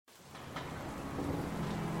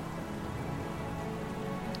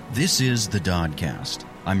This is the Dodcast.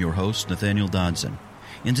 I'm your host, Nathaniel Dodson.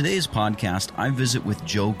 In today's podcast, I visit with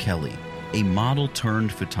Joe Kelly, a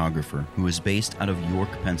model-turned-photographer who is based out of York,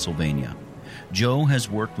 Pennsylvania. Joe has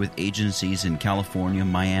worked with agencies in California,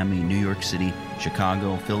 Miami, New York City,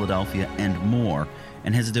 Chicago, Philadelphia, and more,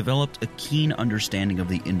 and has developed a keen understanding of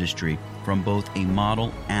the industry from both a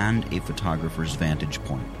model and a photographer's vantage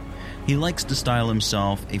point. He likes to style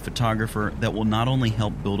himself a photographer that will not only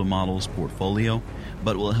help build a model's portfolio,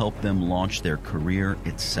 but will help them launch their career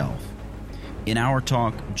itself. In our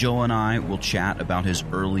talk, Joe and I will chat about his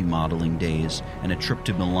early modeling days and a trip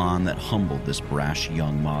to Milan that humbled this brash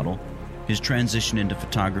young model, his transition into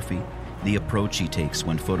photography, the approach he takes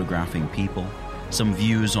when photographing people, some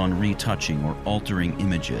views on retouching or altering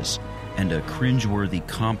images, and a cringeworthy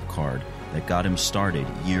comp card that got him started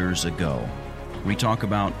years ago. We talk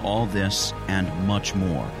about all this and much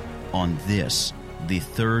more on this, the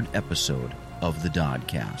third episode of the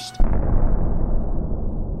Dodcast.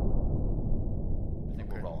 I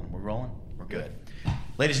think we're rolling. We're rolling? We're good.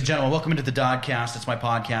 Ladies and gentlemen, welcome into the Dodcast. It's my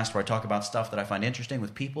podcast where I talk about stuff that I find interesting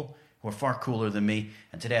with people who are far cooler than me.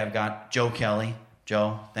 And today I've got Joe Kelly.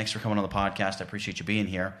 Joe, thanks for coming on the podcast. I appreciate you being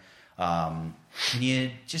here. Can you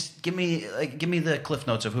just give me the cliff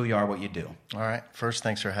notes of who you are, what you do? All right. First,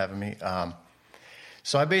 thanks for having me.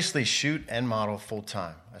 So I basically shoot and model full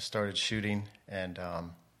time. I started shooting and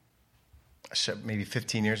maybe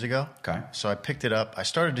 15 years ago. Okay. So I picked it up. I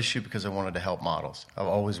started to shoot because I wanted to help models. I've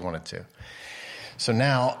always wanted to. So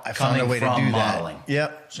now I found a way to do modeling. that.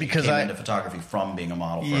 Yep. So because you came into photography from being a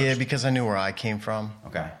model first. Yeah, because I knew where I came from.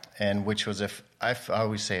 Okay. And which was if I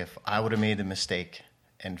always say if I would have made a mistake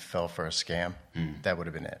and fell for a scam, that would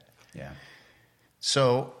have been it. Yeah.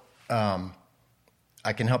 So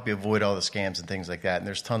I can help you avoid all the scams and things like that. And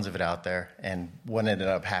there's tons of it out there. And what ended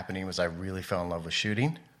up happening was I really fell in love with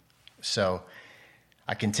shooting. So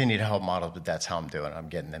I continue to help models, but that's how I'm doing it. I'm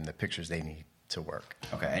getting them the pictures they need to work.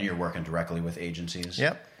 Okay. And you're working directly with agencies?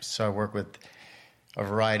 Yep. So I work with a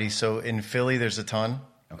variety. So in Philly, there's a ton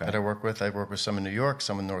that I work with. I work with some in New York,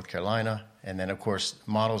 some in North Carolina. And then, of course,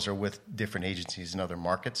 models are with different agencies in other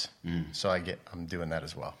markets. So I'm doing that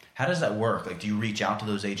as well. How does that work? Like, do you reach out to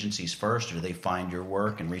those agencies first, or do they find your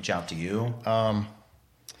work and reach out to you?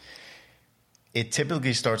 It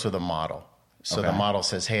typically starts with a model. So the model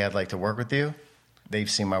says, hey, I'd like to work with you. They've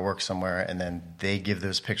seen my work somewhere, and then they give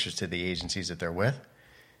those pictures to the agencies that they're with.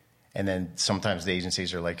 And then sometimes the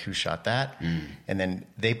agencies are like, who shot that? And then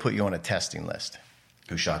they put you on a testing list.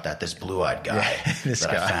 Who shot that? This blue-eyed guy this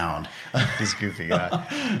guy I found. This goofy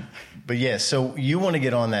guy. But yeah, so you want to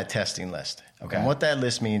get on that testing list. Okay. And what that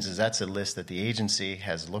list means is that's a list that the agency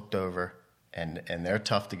has looked over, and they're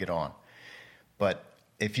tough to get on. But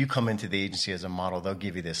if you come into the agency as a model, they'll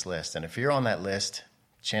give you this list. And if you're on that list,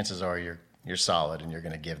 chances are you're solid and you're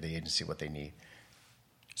going to give the agency what they need.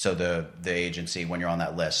 So the agency, when you're on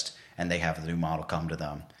that list and they have the new model come to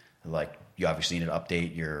them, like, you obviously need to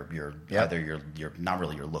update your either your not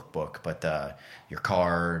really your lookbook, but your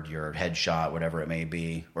card, your headshot, whatever it may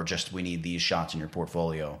be, or just we need these shots in your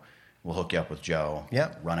portfolio. We'll hook you up with Joe.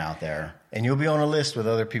 Yep. Run out there, and you'll be on a list with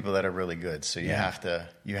other people that are really good. So you have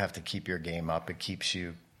to keep your game up. It keeps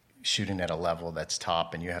you shooting at a level that's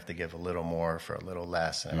top, and you have to give a little more for a little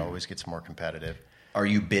less, and it always gets more competitive. Are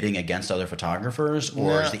you bidding against other photographers,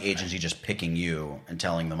 or is the agency just picking you and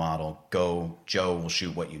telling the model, go, Joe will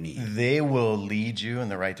shoot what you need? They will lead you in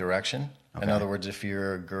the right direction. Okay. In other words, if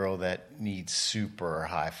you're a girl that needs super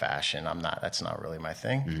high fashion, that's not really my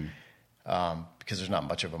thing, because there's not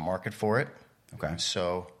much of a market for it. Okay.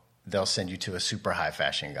 So they'll send you to a super high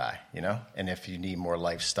fashion guy, and if you need more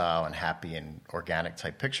lifestyle and happy and organic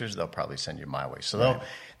type pictures, they'll probably send you my way. So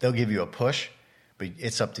they'll give you a push. But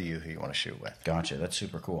it's up to you who you want to shoot with. Gotcha. That's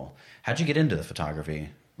super cool. How'd you get into the photography?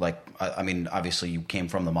 Like, I mean, obviously you came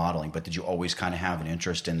from the modeling, but did you always kind of have an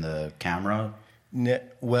interest in the camera?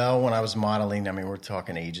 Well, when I was modeling, I mean, we're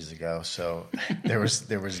talking ages ago, so there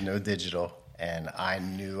was no digital, and I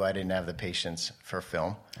knew I didn't have the patience for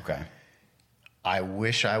film. Okay. I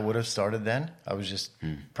wish I would have started then. I was just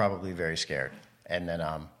probably very scared. And then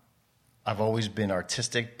I've always been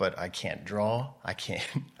artistic, but I can't draw. I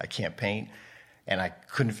can't paint. And I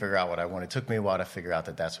couldn't figure out what I wanted. It took me a while to figure out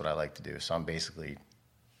that that's what I like to do. So I'm basically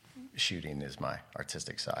shooting is my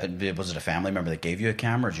artistic side. Was it a family member that gave you a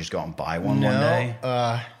camera, or did you just go out and buy one day?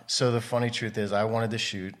 So the funny truth is I wanted to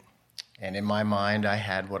shoot. And in my mind, I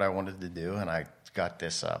had what I wanted to do. And I got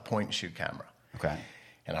this point-and-shoot camera. Okay.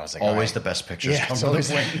 And I was like, always the best pictures. Yeah, it's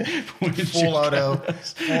always full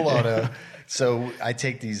auto. So I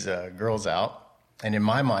take these girls out. And in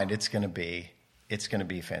my mind, it's going to be it's going to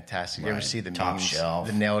be fantastic. You ever Right. see the Top memes, shelf.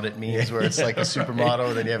 the nailed it memes where it's like a supermodel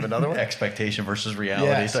and then you have another one? Expectation versus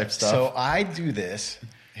reality type stuff. So I do this.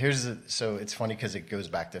 So it's funny because it goes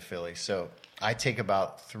back to Philly. So I take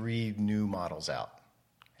about 3 new models out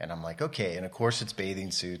and I'm like, okay. And of course it's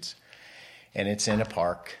bathing suits and it's in a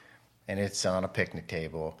park and it's on a picnic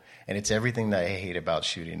table and it's everything that I hate about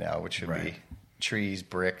shooting now, which would be trees,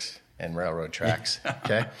 bricks, and railroad tracks.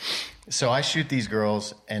 Okay. So I shoot these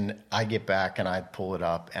girls and I get back and I pull it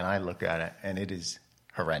up and I look at it and it is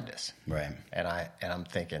horrendous. Right. And I'm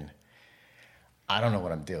thinking, I don't know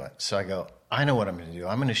what I'm doing. So I go, I know what I'm going to do.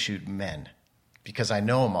 I'm going to shoot men because I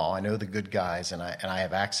know them all. I know the good guys and I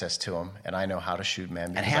have access to them and I know how to shoot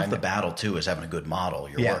men. And half the battle too is having a good model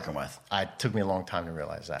you're working with. It took me a long time to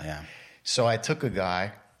realize that. Yeah. So I took a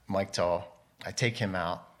guy, Mike Tall, I take him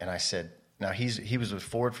out and I said, now he was with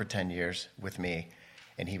Ford for 10 years with me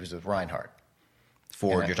and he was with Reinhardt.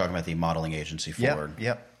 Ford, you're talking about the modeling agency Ford.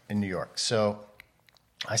 Yep, in New York. So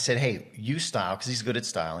I said, hey, you style, because he's good at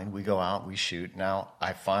styling. We go out, we shoot. Now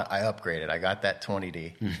I upgraded. I got that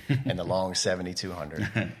 20D and the long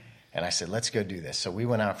 7200. And I said, let's go do this. So we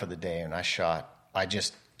went out for the day and I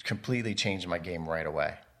just completely changed my game right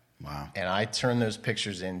away. Wow. And I turned those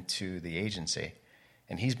pictures into the agency.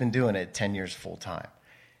 And he's been doing it 10 years full time.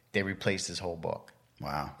 They replaced his whole book.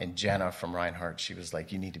 Wow. And Jenna from Reinhardt, she was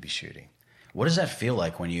like, you need to be shooting. What does that feel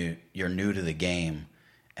like when you're new to the game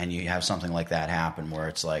and you have something like that happen where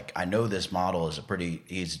it's like, I know this model is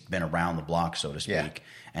he's been around the block, so to speak. Yeah.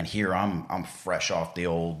 And here I'm fresh off the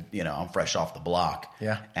old, I'm fresh off the block.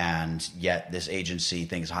 Yeah. And yet this agency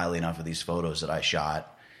thinks highly enough of these photos that I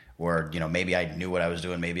shot where, maybe I knew what I was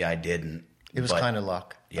doing, maybe I didn't. It was kind of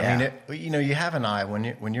luck. Yeah. I mean, you have an eye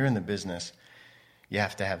when you're in the business. You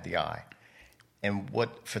have to have the eye. And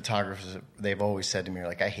what photographers, they've always said to me,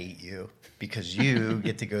 like, I hate you because you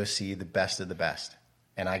get to go see the best of the best.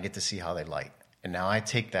 And I get to see how they light. And now I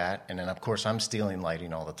take that. And then, of course, I'm stealing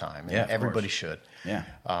lighting all the time. And everybody should. Yeah.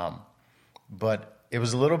 But it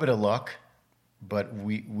was a little bit of luck, but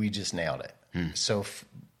we just nailed it. So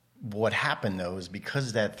what happened, though, is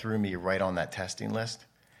because that threw me right on that testing list,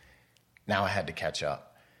 now I had to catch up.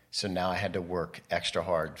 So now I had to work extra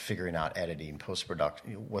hard figuring out editing,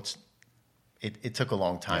 post-production. It took a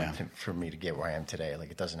long time for me to get where I am today.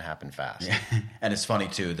 Like, it doesn't happen fast. Yeah. And it's funny,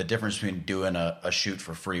 too, the difference between doing a shoot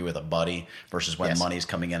for free with a buddy versus when money's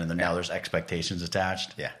coming in and then now there's expectations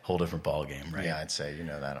attached. Yeah. Whole different ballgame, right? Yeah, I'd say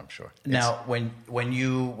that, I'm sure. Now, when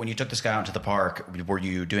you took this guy out into the park, were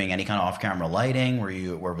you doing any kind of off-camera lighting? Where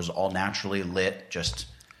it was all naturally lit?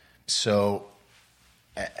 So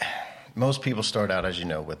most people start out, as you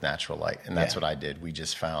know, with natural light, and that's what I did. We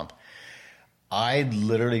just found. I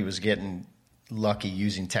literally was getting lucky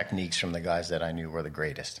using techniques from the guys that I knew were the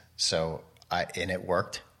greatest. So and it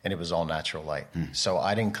worked, and it was all natural light. So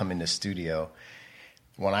I didn't come into studio.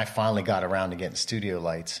 When I finally got around to getting studio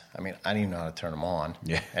lights, I mean, I didn't even know how to turn them on.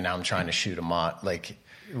 Yeah. And now I'm trying to shoot them on. Like,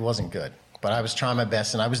 it wasn't good. But I was trying my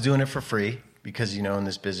best, and I was doing it for free because, in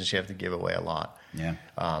this business, you have to give away a lot. Yeah.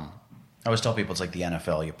 I always tell people it's like the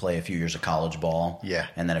NFL. You play a few years of college ball. Yeah.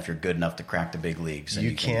 And then if you're good enough to crack the big leagues.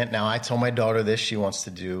 You can't. Now, I told my daughter this. She wants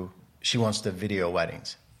to video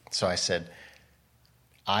weddings. So I said,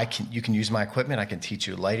 you can use my equipment. I can teach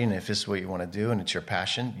you lighting. And if this is what you want to do and it's your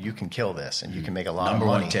passion, you can kill this and you can make a lot of money.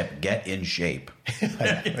 Number one tip, get in shape.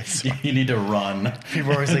 You need to run.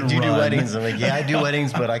 People are always like, do you do weddings? I'm like, yeah, I do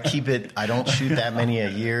weddings, but I don't shoot that many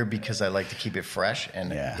a year because I like to keep it fresh.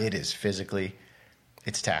 And it is physically,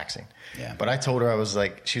 it's taxing. Yeah. But I told her,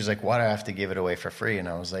 she was like, why do I have to give it away for free? And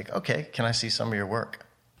I was like, okay, can I see some of your work?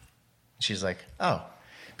 She's like, oh.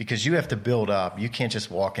 Because you have to build up. You can't just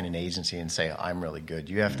walk in an agency and say, I'm really good.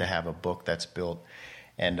 You have to have a book that's built.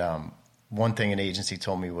 And one thing an agency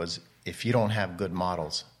told me was, if you don't have good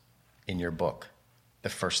models in your book, the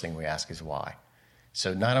first thing we ask is why.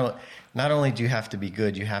 So not only do you have to be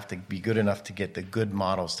good, you have to be good enough to get the good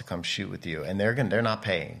models to come shoot with you. And they're not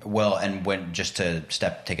paying. Well, and just to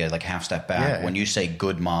take a half step back, when you say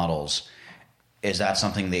good models, is that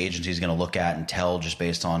something the agency is going to look at and tell just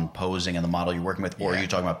based on posing and the model you're working with? Or are you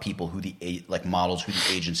talking about people models who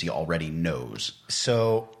the agency already knows?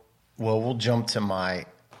 So, we'll jump to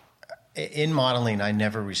in modeling, I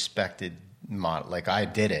never respected model. Like, I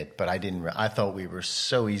did it, but I thought we were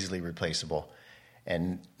so easily replaceable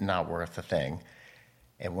and not worth a thing.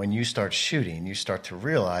 And when you start shooting, you start to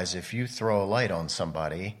realize if you throw a light on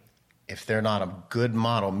somebody, if they're not a good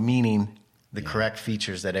model, meaning the correct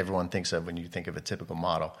features that everyone thinks of when you think of a typical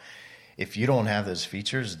model. If you don't have those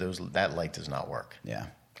features, that light does not work. Yeah.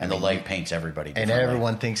 And the light paints everybody differently. And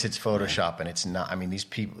everyone thinks it's Photoshop, and it's not. I mean, these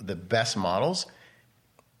people, the best models,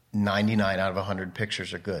 99 out of 100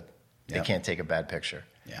 pictures are good. They Yep. can't take a bad picture.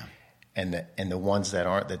 Yeah. And the ones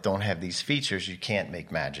that don't have these features, you can't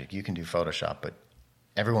make magic. You can do Photoshop, but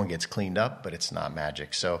everyone gets cleaned up, but it's not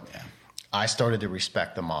magic. So Yeah. I started to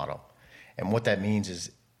respect the model. And what that means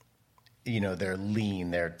is, they're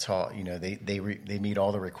lean, they're tall, they meet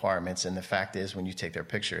all the requirements. And the fact is, when you take their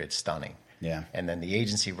picture, it's stunning. Yeah. And then the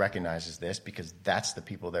agency recognizes this because that's the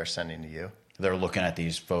people they're sending to you. They're looking at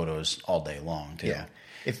these photos all day long, too. Yeah.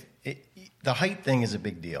 The height thing is a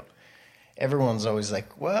big deal. Everyone's always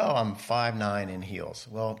like, well, I'm 5'9" in heels.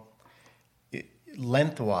 Well,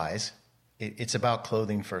 lengthwise, it's about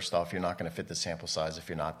clothing first off. You're not going to fit the sample size if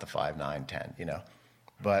you're not the 5'9", 10,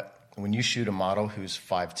 But when you shoot a model who's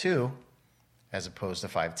 5'2", as opposed to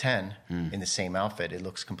 5'10", in the same outfit, it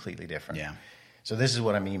looks completely different. Yeah. So this is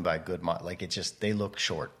what I mean by good they look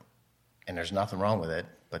short. And there's nothing wrong with it,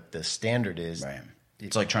 but the standard is... Right.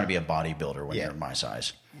 It's like trying to be a bodybuilder when Yeah. you're my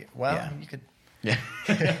size. Well, Yeah. you could... Yeah.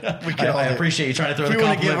 We can I appreciate you trying to throw if the you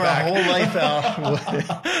want to compliment give our back. whole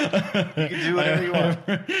life out, you can do whatever you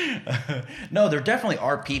want. No, there definitely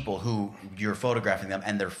are people who you're photographing them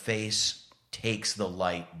and their face takes the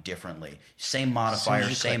light differently. Same modifier,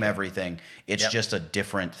 you same click it. everything. It's Yep. just a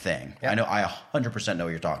different thing. Yep. I know. I 100% know what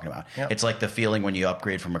you're talking about. Yep. It's like the feeling when you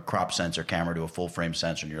upgrade from a crop sensor camera to a full frame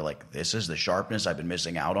sensor, and you're like, "This is the sharpness I've been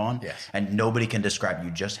missing out on." Yes. And nobody can describe. You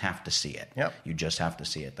just have to see it. Yep. You just have to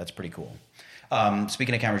see it. That's pretty cool.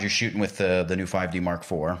 Speaking of cameras, you're shooting with the new 5D Mark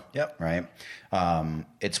IV. Yep. Right.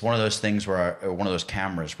 It's one of those things one of those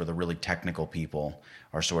cameras where the really technical people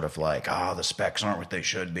are sort of like, the specs aren't what they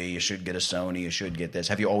should be. You should get a Sony. You should get this.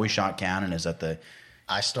 Have you always shot Canon? Is that the...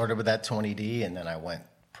 I started with that 20D, and then I went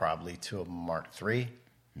probably to a Mark III.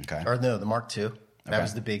 Okay. Or no, the Mark II. That Okay.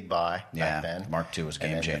 was the big buy Yeah, back then. Mark II was a game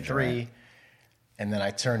And then the changer, 3, right? and then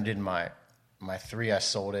I turned in my 3. I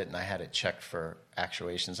sold it, and I had it checked for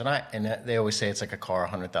actuations. And they always say it's like a car,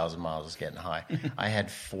 100,000 miles is getting high. I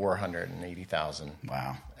had 480,000.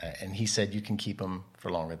 Wow. And he said you can keep them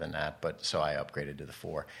for longer than that, but so I upgraded to the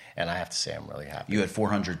 4, and I have to say I'm really happy. You had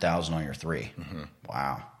 400,000 on your 3. Mm-hmm.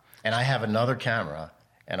 Wow. And I have another camera,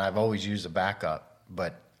 and I've always used a backup,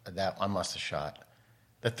 but that I must have shot.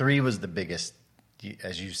 The 3 was the biggest,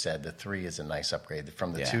 as you said. The 3 is a nice upgrade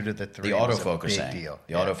from the 2 to the 3. The was a autofocusing, big deal.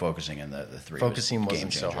 the autofocusing in the 3. Focusing was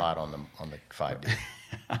wasn't so game changer. hot on the 5D.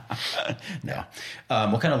 No.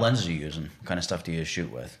 What kind of lenses are you using? What kind of stuff do you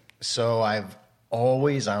shoot with? So I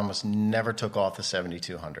almost never took off the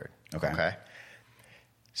 7200. Okay.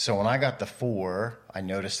 So when I got the 4, I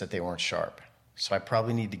noticed that they weren't sharp. So I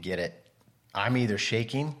probably need to get it. I'm either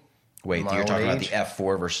shaking. Wait, my you're old talking about age. the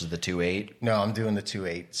F4 versus the 2.8? No, I'm doing the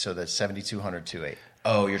 2.8. So the 7200 2.8.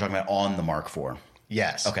 Oh, you're talking about on the Mark IV.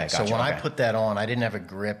 Yes. Okay, So gotcha, when I okay. put that on, I didn't have a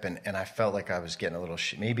grip, and I felt like I was getting a little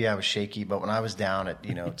maybe I was shaky, but when I was down at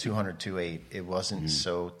 200 2.8, it wasn't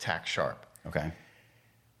so tack sharp. Okay.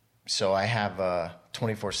 So I have a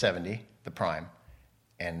 2470, the Prime,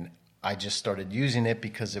 and I just started using it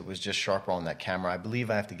because it was just sharper on that camera. I believe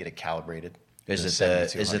I have to get it calibrated. Is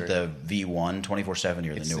it the V1 2470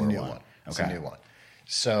 or It's the the newer new one? one. It's Okay. the new one.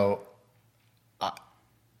 So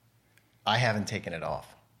I haven't taken it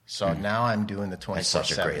off. So now I'm doing the 2470. That's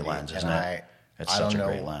such a great lens, isn't it? It's I such don't a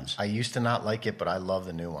know. great lens. I used to not like it, but I love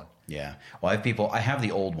the new one. Yeah. Well, I have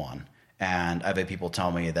the old one, and I've had people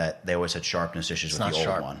tell me that they always had sharpness issues with not the old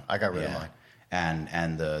sharp. one. I got rid of mine.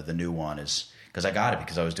 And the new one is because I got it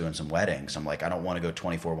because I was doing some weddings. I'm like, I don't want to go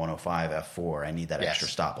 24-105 f4. I need that extra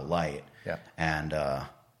stop of light. Yeah. And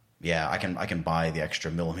I can buy the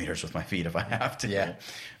extra millimeters with my feet if I have to. Yeah.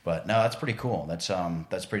 But no, that's pretty cool.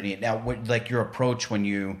 That's pretty neat. Now, like your approach when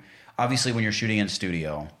you're shooting in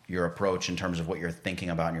studio, your approach in terms of what you're thinking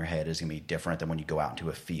about in your head is going to be different than when you go out into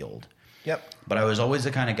a field. Yep. But I was always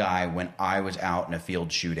the kind of guy when I was out in a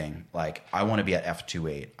field shooting, like I want to be at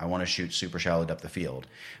f2.8. I want to shoot super shallow depth of field.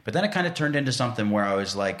 But then it kind of turned into something where I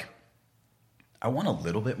was like, I want a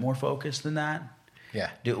little bit more focus than that.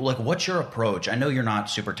 Yeah. Dude, like, what's your approach? I know you're not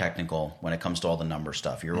super technical when it comes to all the number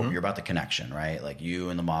stuff. You're about the connection, right? Like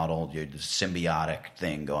you and the model, you're the symbiotic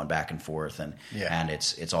thing going back and forth, and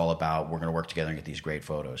it's all about we're going to work together and get these great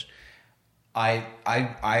photos.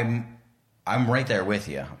 I'm right there with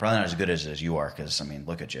you. I'm probably not as good as you are because, I mean,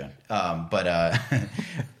 look at you. But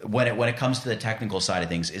when it comes to the technical side of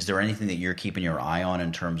things, is there anything that you're keeping your eye on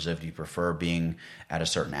in terms of do you prefer being at a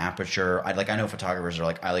certain aperture? I know photographers are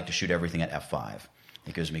like, I like to shoot everything at f5.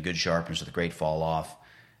 It gives me good sharpness with a great fall off.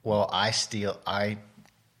 Well,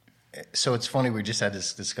 so it's funny, we just had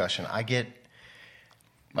this discussion. I get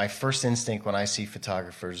my first instinct when I see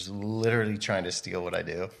photographers literally trying to steal what I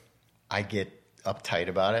do. I get uptight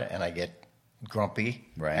about it, and I get grumpy,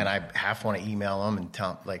 Right. and I half want to email them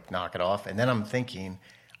and knock it off. And then I'm thinking,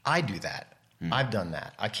 I do that. I've done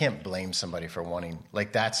that. I can't blame somebody for wanting,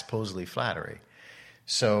 that's supposedly flattery.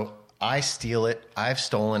 So I steal it. I've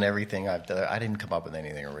stolen everything I've done. I didn't come up with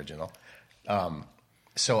anything original.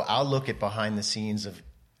 So I'll look at behind the scenes of,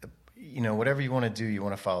 whatever you want to do, you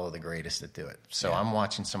want to follow the greatest that do it. So I'm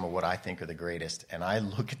watching some of what I think are the greatest, and I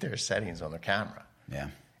look at their settings on their camera. Yeah.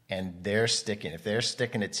 And if they're sticking at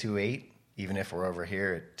 2.8, even if we're over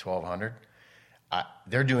here at 1200,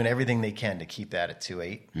 they're doing everything they can to keep that at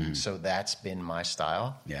 2.8. So that's been my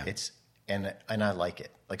style. Yeah. And I like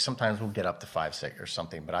it. Like sometimes we'll get up to 5.6 or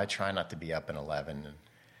something, but I try not to be up in 11. And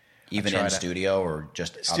even in studio or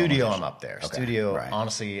just studio? I'm up there. Okay. Studio. Right.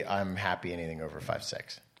 Honestly, I'm happy anything over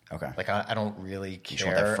 5.6. Okay. Like I don't really care. You just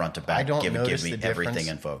want that front to back. I don't give notice me the difference.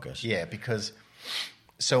 everything in focus. Yeah, because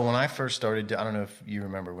so when I first started, I don't know if you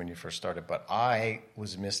remember when you first started, but I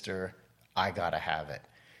was Mr. I gotta have it.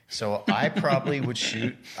 So I probably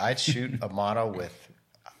I'd shoot a model with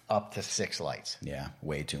up to 6 lights. Yeah,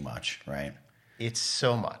 way too much, right? It's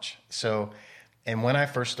so much. So, and when I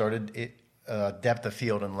first started, depth of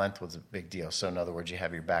field and length was a big deal. So in other words, you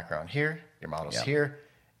have your background here, your model's here,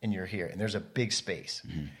 and you're here, and there's a big space.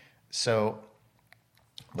 So,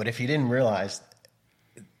 but if you didn't realize,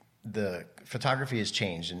 the photography has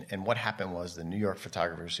changed, and what happened was the New York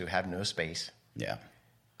photographers who have no space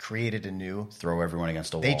created a new... Throw everyone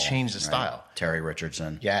against the wall. They changed the style. Terry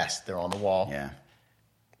Richardson. Yes, they're on the wall. Yeah.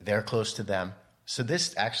 They're close to them. So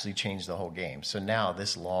this actually changed the whole game. So now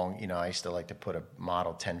this long, I used to like to put a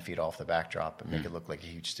model 10 feet off the backdrop and make it look like a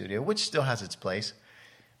huge studio, which still has its place.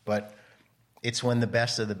 But it's when the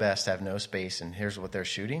best of the best have no space and here's what they're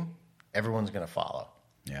shooting, everyone's going to follow.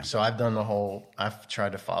 Yeah. So I've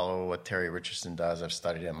tried to follow what Terry Richardson does. I've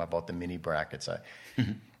studied him. I bought the mini brackets.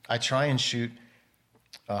 I try and shoot.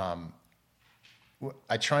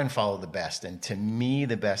 I try and follow the best. And to me,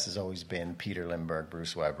 the best has always been Peter Lindbergh,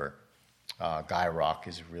 Bruce Weber. Guy Rock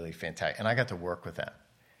is really fantastic. And I got to work with them.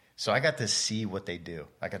 So I got to see what they do.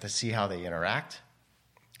 I got to see how they interact.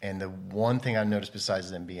 And the one thing I've noticed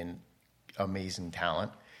besides them being amazing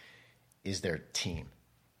talent is their team.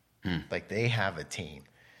 Like they have a team.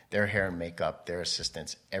 Their hair and makeup, their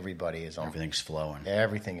assistants, everybody is on. Everything's flowing.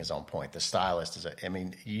 Everything is on point. The stylist is,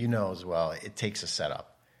 as well, it takes a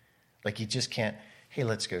setup. Like you just can't, hey,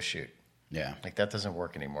 let's go shoot. Yeah. Like that doesn't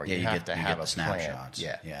work anymore. Yeah, you have to have the a snapshots.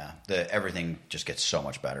 plan. Yeah. Everything just gets so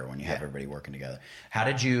much better when you have everybody working together. How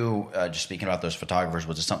did you, just speaking about those photographers,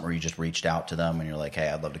 was it something where you just reached out to them and you're like, hey,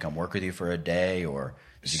 I'd love to come work with you for a day, or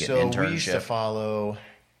did you get an internship? So we used to follow...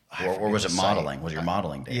 Or was it modeling? Was your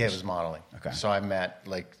modeling days? Yeah, it was modeling. Okay. So I met,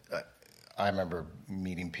 I remember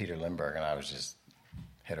meeting Peter Lindbergh, and I was just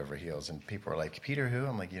head over heels. And people were like, Peter who?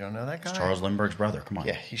 I'm like, you don't know that guy? It's Charles Lindbergh's brother. Come on.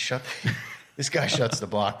 Yeah, this guy shuts the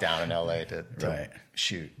block down in L.A. to Right.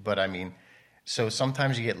 shoot. But, so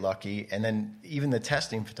sometimes you get lucky. And then even the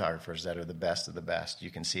testing photographers that are the best of the best,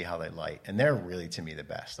 you can see how they light. And they're really, to me, the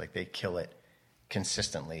best. Like, they kill it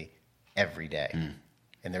consistently every day.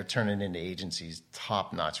 And they're turning into agencies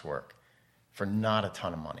top-notch work for not a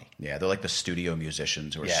ton of money. Yeah, they're like the studio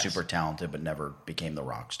musicians who are super talented but never became the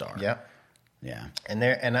rock star. Yep. Yeah. And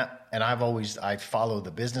I follow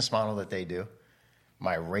the business model that they do.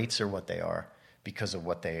 My rates are what they are because of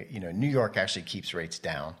what they, New York actually keeps rates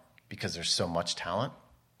down because there's so much talent.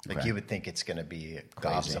 Like you would think it's going to be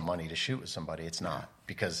gobs of money to shoot with somebody. It's not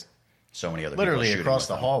because so many other literally people across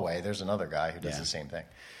the hallway, there's another guy who does the same thing.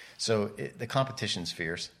 So the competition's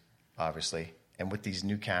fierce, obviously. And with these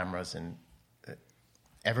new cameras, and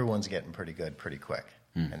everyone's getting pretty good pretty quick.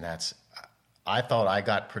 And I thought I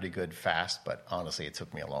got pretty good fast, but honestly, it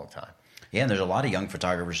took me a long time. Yeah, and there's a lot of young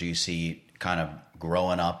photographers who you see kind of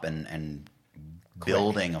growing up and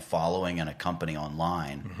building a following and a company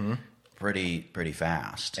online pretty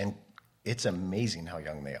fast. And it's amazing how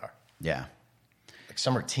young they are. Yeah. Like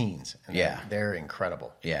some are teens, and they're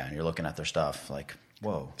incredible. Yeah, and you're looking at their stuff like,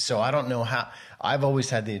 whoa. So I don't know how. I've always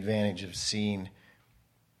had the advantage of seeing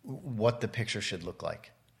what the picture should look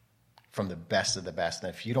like from the best of the best.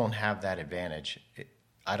 And if you don't have that advantage,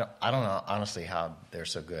 I don't know honestly how they're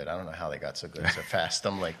so good. I don't know how they got so good so fast.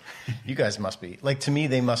 I'm like, you guys must be like, to me,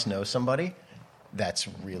 they must know somebody that's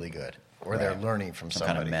really good, or they're learning from some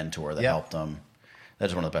somebody. kind of mentor that helped them.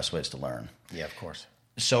 That's one of the best ways to learn. Yeah, of course.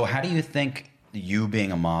 So how do you think you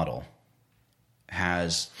being a model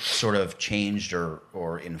has sort of changed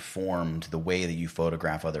or informed the way that you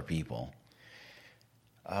photograph other people?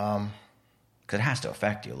 Because it has to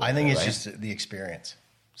affect you a little bit, I think it's right? just the experience.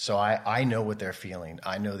 So I know what they're feeling.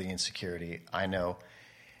 I know the insecurity. I know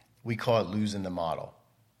we call it losing the model.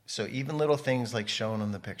 So even little things like showing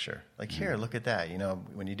them the picture, like here, look at that. You know,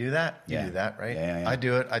 when you do that, you do that, right? Yeah. I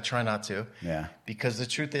do it. I try not to. Yeah. Because the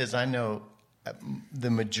truth is, I know the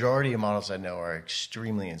majority of models I know are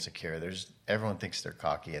extremely insecure. Everyone thinks they're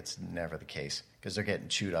cocky. It's never the case because they're getting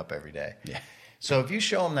chewed up every day. Yeah. So if you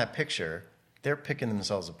show them that picture, they're picking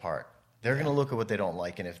themselves apart. They're going to look at what they don't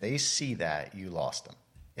like, and if they see that, you lost them.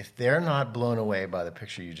 If they're not blown away by the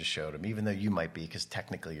picture you just showed them, even though you might be, because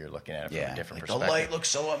technically you're looking at it from a different perspective. The light looks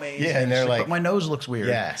so amazing. Yeah, and they're like, but my nose looks weird.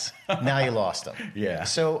 Yes. Now you lost them. Yeah.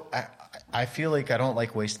 So I feel like I don't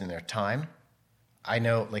like wasting their time. I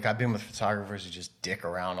know, like I've been with photographers who just dick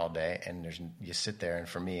around all day, and you sit there, and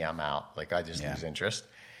for me, I'm out. Like I just lose interest.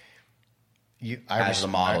 As the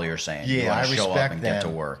model, you're saying, yeah, you want I to show respect up and them. get to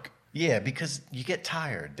work. Yeah, because you get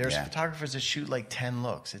tired. There's photographers that shoot like 10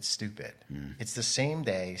 looks. It's stupid. It's the same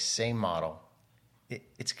day, same model.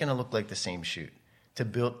 It's going to look like the same shoot. To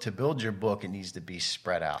build your book, it needs to be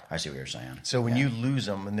spread out. I see what you're saying. So when you lose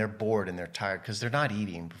them and they're bored and they're tired, because they're not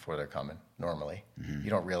eating before they're coming normally. You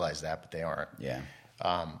don't realize that, but they aren't. Yeah.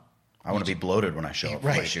 I want to be bloated when I show up for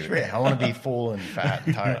my shoot. Right. I want to be full and fat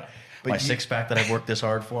and tired. But my six-pack that I've worked this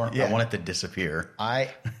hard for, I want it to disappear. I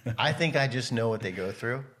think I just know what they go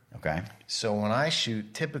through. Okay. So when I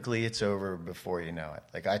shoot, typically it's over before you know it.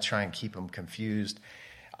 Like I try and keep them confused.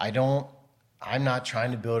 I'm not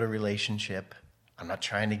trying to build a relationship. I'm not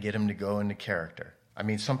trying to get them to go into character. I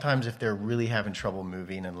mean, sometimes if they're really having trouble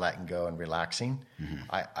moving and letting go and relaxing,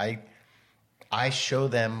 I show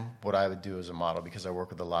them what I would do as a model because I work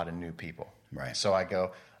with a lot of new people. Right. So I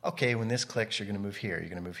go, okay, when this clicks, you're going to move here. You're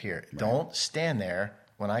going to move here. Right. Don't stand there.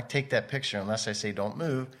 When I take that picture, unless I say don't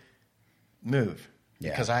move, move. Yeah.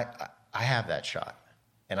 Because I have that shot.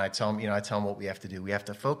 And I tell them what we have to do. We have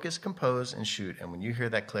to focus, compose, and shoot. And when you hear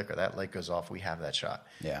that click or that light goes off, we have that shot.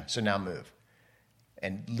 Yeah. So now move.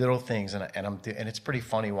 And little things, and it's pretty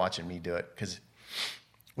funny watching me do it because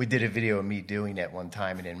we did a video of me doing it one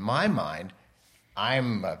time, and in my mind,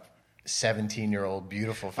 I'm a 17-year-old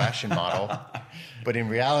beautiful fashion model, but in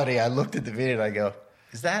reality, I looked at the video and I go,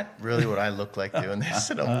 "Is that really what I look like doing this?"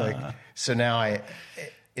 And I'm like, so now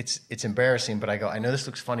it's embarrassing, but I go, I know this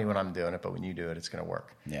looks funny when I'm doing it, but when you do it, it's going to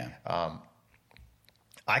work. Yeah.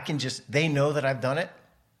 They know that I've done it,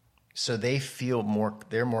 so they feel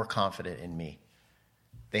they're more confident in me.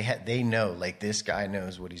 They know, like, this guy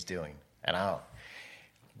knows what he's doing. And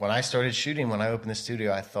when I started shooting, when I opened the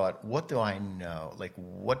studio, I thought, what do I know? Like,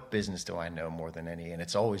 what business do I know more than any? And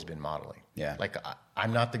it's always been modeling. Yeah. Like,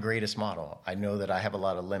 I'm not the greatest model. I know that I have a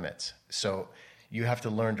lot of limits. So you have to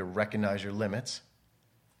learn to recognize your limits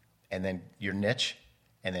and then your niche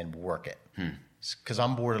and then work it. Because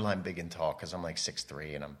I'm borderline big and tall because I'm like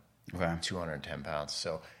 6'3" and I'm 210 pounds.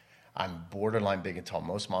 So I'm borderline big and tall.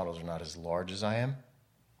 Most models are not as large as I am.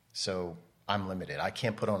 So I'm limited. I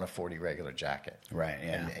can't put on a 40 regular jacket. Right,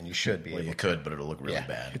 yeah. And you should be able to. You could, but it'll look really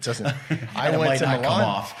bad. It doesn't. I went to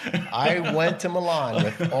Milan. I went to Milan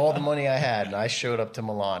with all the money I had, and I showed up to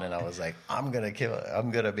Milan, and I was like, I'm going to kill it.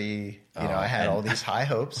 I'm going to be, I had all these high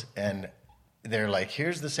hopes, and they're like,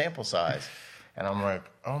 here's the sample size. And I'm like,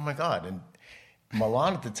 oh my God. And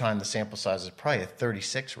Milan at the time, the sample size was probably a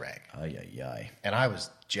 36 reg. And I was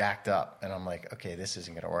jacked up, and I'm like, okay, this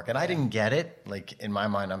isn't going to work. And I didn't get it. Like, in my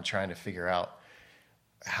mind, I'm trying to figure out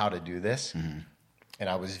how to do this. And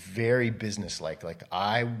I was very businesslike. Like,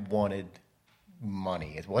 I wanted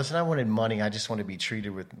money. It wasn't I wanted money. I just wanted to be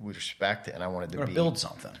treated with respect, and I wanted to build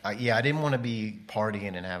something. I didn't want to be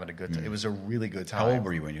partying and having a good time. It was a really good time. How old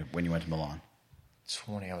were you when you went to Milan?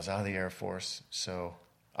 20. I was out of the Air Force. So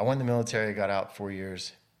I went in the military, got out 4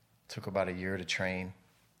 years, took about a year to train.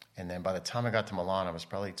 And then by the time I got to Milan, I was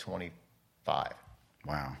probably 25.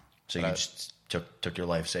 Wow. So you just took your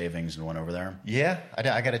life savings and went over there? Yeah.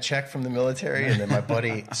 I got a check from the military, and then my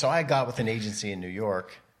buddy. So I got with an agency in New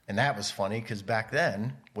York, and that was funny because back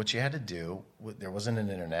then, what you had to do, there wasn't an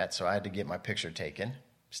internet, so I had to get my picture taken,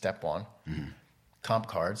 step one. Comp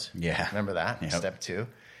cards. Yeah. Remember that? Yep. Step two.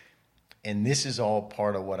 And this is all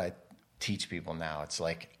part of what I teach people now. It's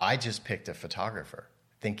like I just picked a photographer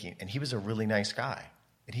thinking, and he was a really nice guy.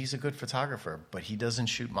 And he's a good photographer, but he doesn't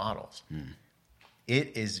shoot models.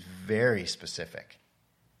 It is very specific.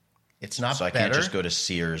 It's not so better. I can't just go to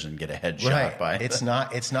Sears and get a headshot by It's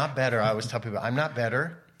not better. I always tell people, I'm not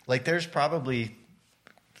better. Like, there's probably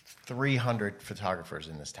 300 photographers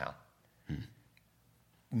in this town.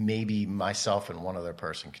 Maybe myself and one other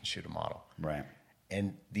person can shoot a model. Right.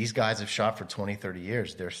 And these guys have shot for 20, 30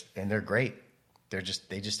 years. They're great. They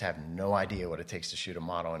just have no idea what it takes to shoot a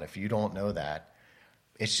model. And if you don't know that,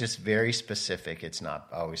 it's just very specific. It's not,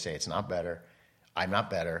 I always say it's not better. I'm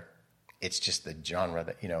not better. It's just the genre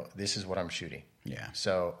that, this is what I'm shooting. Yeah.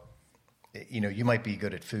 So, you might be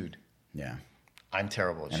good at food. Yeah. I'm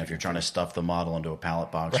terrible at And if you're trying to stuff the model into a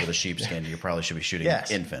pallet box with a sheepskin, you probably should be shooting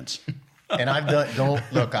infants. And I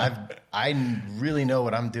really know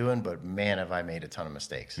what I'm doing, but man, have I made a ton of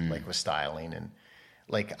mistakes, like with styling and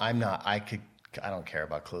like I don't care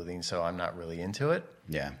about clothing, so I'm not really into it.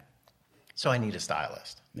 Yeah. So I need a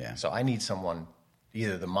stylist. Yeah. So I need someone,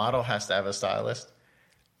 either the model has to have a stylist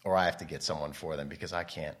or I have to get someone for them because I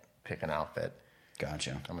can't pick an outfit.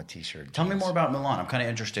 Gotcha. I'm a t-shirt. Tell me more about Milan. I'm kind of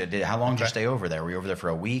interested. How long did you stay over there? Were you over there for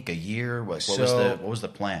a week, a year? What was the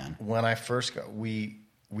plan? When I first got, we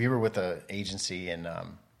were with an agency in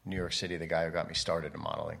New York City, the guy who got me started in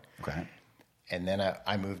modeling. Okay. And then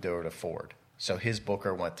I moved over to Ford. So his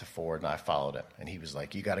booker went to Ford and I followed him. And he was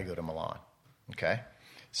like, you got to go to Milan. Okay.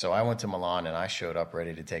 So I went to Milan and I showed up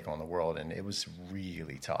ready to take on the world. And it was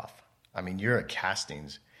really tough. I mean, you're at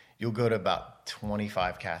castings. You'll go to about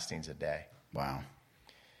 25 castings a day. Wow.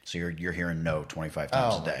 So you're hearing no 25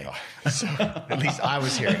 times a day. So, at least I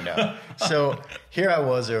was hearing no. So here I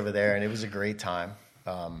was over there, and it was a great time.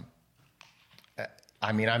 I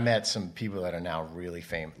mean, I met some people that are now really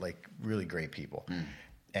famous, like really great people.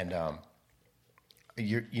 And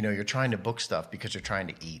you're trying to book stuff because you're trying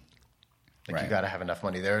to eat. Like you got to have enough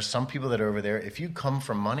money. There are some people that are over there. If you come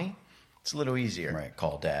from money, it's a little easier. Right.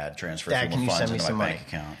 Call dad, transfer Dad, some can you funds send me into some my money? bank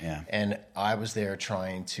account. Yeah. And I was there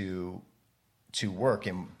trying to work,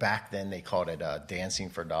 and back then they called it dancing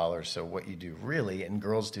for dollars. So what you do really, and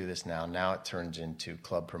girls do this now it turns into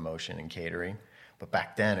club promotion and catering, but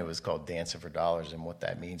back then it was called dancing for dollars. And what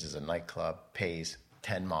that means is a nightclub pays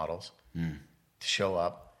 10 models to show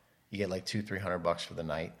up. You get like $200-300 for the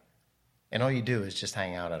night, and all you do is just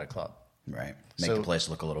hang out at a club. Right. Make the place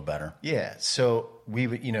look a little better. Yeah. So we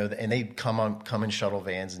would, and they'd come in shuttle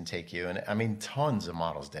vans and take you. And I mean, tons of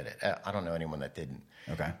models did it. I don't know anyone that didn't.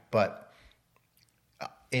 Okay. But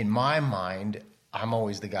in my mind, I'm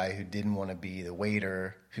always the guy who didn't want to be the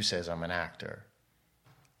waiter who says I'm an actor.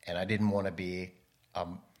 And I didn't want to be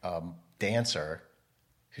a dancer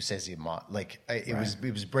who says it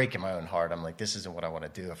was breaking my own heart. I'm like, this isn't what I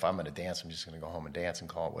want to do. If I'm going to dance, I'm just going to go home and dance and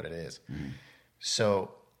call it what it is.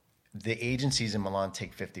 So the agencies in Milan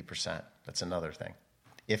take 50%. That's another thing,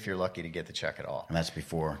 if you're lucky to get the check at all. And that's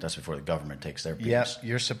before the government takes their piece. Yes,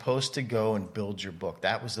 you're supposed to go and build your book.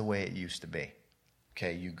 That was the way it used to be.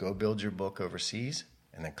 Okay, you go build your book overseas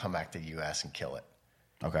and then come back to the U.S. and kill it.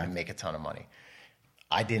 Okay. And make a ton of money.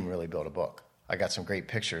 I didn't really build a book. I got some great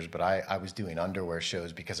pictures, but I was doing underwear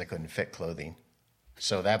shows because I couldn't fit clothing.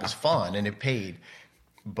 So that was fun and it paid,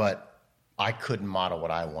 but I couldn't model what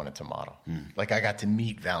I wanted to model. Like I got to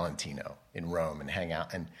meet Valentino in Rome and hang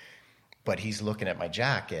out, but he's looking at my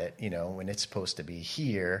jacket, when it's supposed to be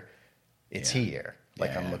here, it's here.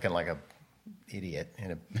 Like I'm looking like a idiot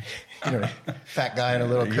in a fat guy in a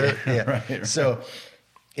little coat. Yeah. Right. So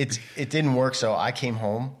it didn't work. So I came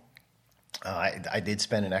home. I did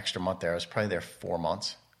spend an extra month there. I was probably there 4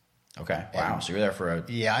 months. Okay. Wow. So you were there for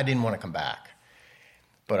Yeah, I didn't want to come back.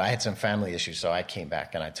 But I had some family issues, so I came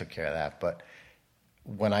back and I took care of that. But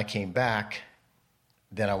when I came back,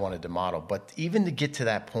 then I wanted to model. But even to get to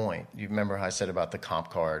that point, you remember how I said about the comp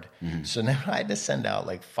card? So now I had to send out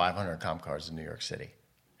like 500 comp cards in New York City.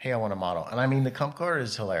 Hey, I want to model. And I mean, the comp card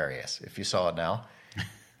is hilarious. If you saw it now,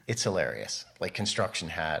 it's hilarious. Like construction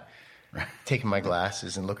hat, taking my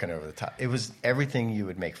glasses and looking over the top. It was everything you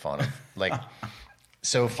would make fun of. Like...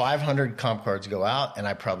 So 500 comp cards go out, and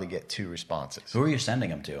I probably get 2 responses. Who are you sending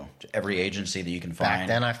them to? Every agency that you can find? Back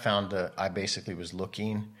then, I basically was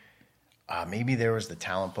looking. Maybe there was the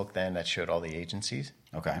talent book then that showed all the agencies.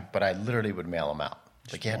 Okay. But I literally would mail them out.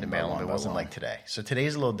 Like you had to mail them. It wasn't like today. So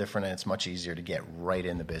today's a little different, and it's much easier to get right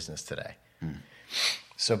in the business today.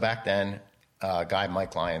 So back then, a guy,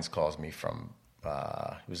 Mike Lyons, calls me from,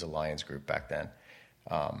 it was a Lions group back then.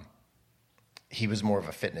 He was more of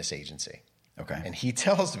a fitness agency. Okay. And he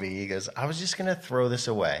tells me, he goes, I was just going to throw this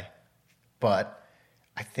away, but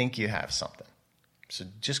I think you have something. So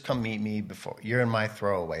just come meet me before. You're in my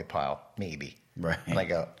throwaway pile, maybe. Right. And I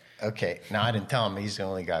go, okay. Now, I didn't tell him he's the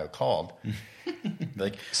only guy who called.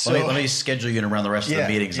 Like, so, let me schedule you in around the rest of the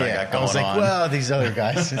meetings I got going on. I was like, well, these other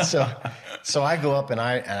guys. And so I go up, and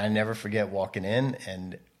I never forget walking in,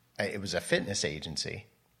 and it was a fitness agency,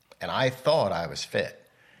 and I thought I was fit.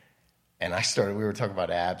 And we were talking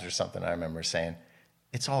about abs or something. I remember saying,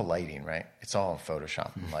 it's all lighting, right? It's all in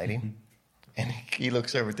Photoshop and lighting. And he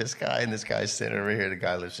looks over at this guy, and this guy's sitting over here. The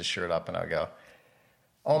guy lifts his shirt up, and I go,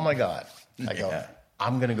 oh, my God. I go,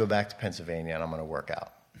 I'm going to go back to Pennsylvania, and I'm going to work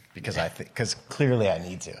out because clearly I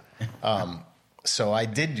need to. So I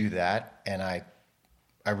did do that, and I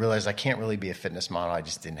I realized I can't really be a fitness model. I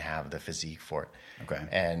just didn't have the physique for it.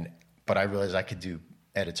 Okay. But I realized I could do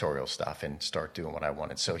editorial stuff and start doing what I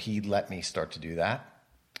wanted. So he let me start to do that.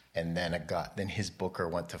 And then then his booker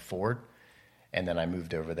went to Ford, and then I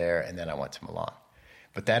moved over there, and then I went to Milan.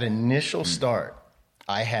 But that initial start,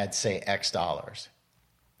 I had, say, X dollars.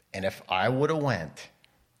 And if I would have went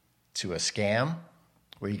to a scam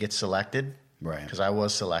where you get selected, right? Because I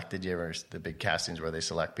was selected. You ever the big castings where they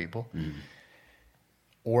select people?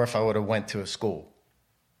 Or if I would have went to a school,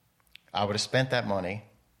 I would have spent that money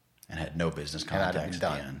and had no business contacts at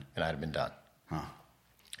the end. And I'd have been done. Huh.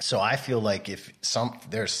 So I feel like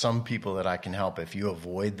there's some people that I can help. If you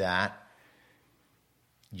avoid that,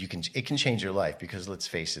 it can change your life, because let's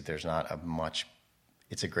face it,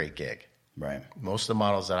 it's a great gig. Right. Most of the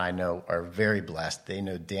models that I know are very blessed. They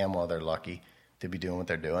know damn well they're lucky to be doing what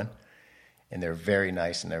they're doing. And they're very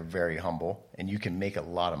nice and they're very humble. And you can make a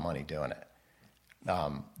lot of money doing it.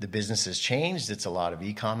 The business has changed. It's a lot of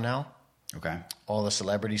e-com now. Okay. All the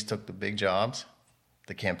celebrities took the big jobs.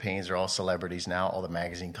 The campaigns are all celebrities now. All the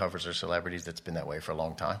magazine covers are celebrities. That's been that way for a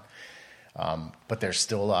long time. But there's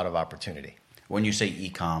still a lot of opportunity. When you say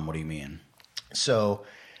e-com, what do you mean? So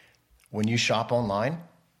when you shop online,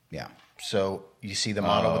 yeah. So you see the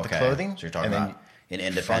model with the clothing. So you're talking about an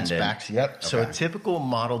independent. Fronts, backs, yep. Okay. So a typical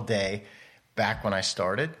model day back when I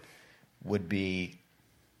started would be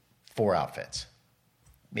 4 outfits,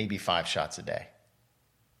 maybe 5 shots a day.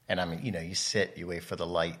 And I mean, you sit, you wait for the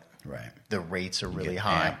light. Right. The rates are really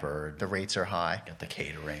high. Pampered. The rates are high. Got the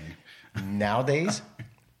catering. Nowadays,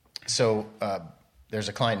 so there's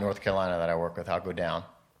a client in North Carolina that I work with. I'll go down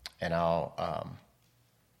and are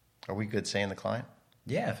we good saying the client?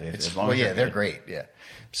 Yeah. As long as they're great. Yeah.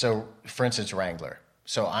 So for instance, Wrangler.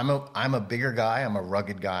 So I'm a bigger guy. I'm a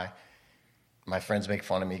rugged guy. My friends make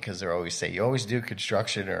fun of me because they always say, you always do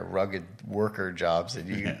construction or rugged worker jobs and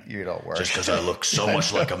you don't work. Just because I look so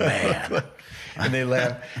much like a man. And they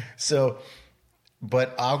laugh. So,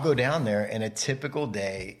 but I'll go down there and a typical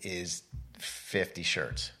day is 50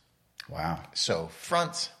 shirts. Wow. So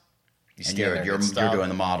fronts, you're doing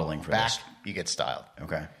the modeling for back, this. you get styled.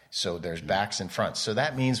 Okay. So there's backs and fronts. So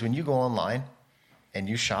that means when you go online and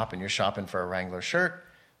you shop and you're shopping for a Wrangler shirt,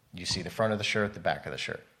 you see the front of the shirt, the back of the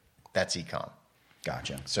shirt. That's e-com.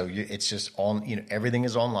 Gotcha. So it's just all, everything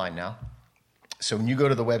is online now. So when you go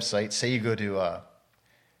to the website, say you go to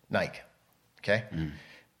Nike, okay?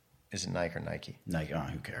 Is it Nike or Nike? Nike,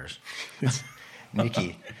 who cares?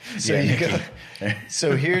 Nikki. So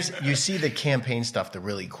so you see the campaign stuff, the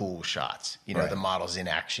really cool shots, right. The models in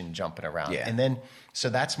action jumping around. Yeah. And then, so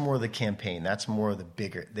that's more the campaign. That's more the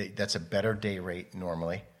bigger, that's a better day rate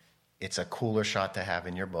normally. It's a cooler shot to have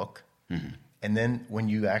in your book. Mm-hmm. And then when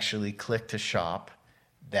you actually click to shop,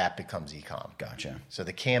 that becomes e-com. Gotcha. So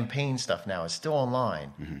the campaign stuff now is still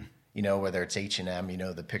online. Mm-hmm. Whether it's H&M,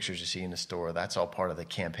 the pictures you see in the store, that's all part of the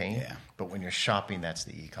campaign. Yeah. But when you're shopping, that's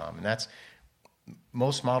the e-com. And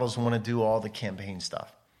most models want to do all the campaign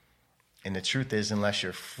stuff. And the truth is, unless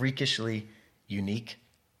you're freakishly unique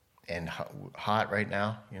and hot right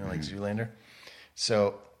now, like Zoolander.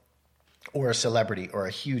 So, or a celebrity or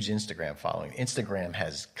a huge Instagram following. Instagram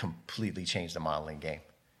has completely changed the modeling game.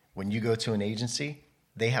 When you go to an agency,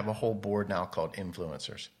 they have a whole board now called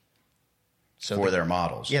influencers. So for their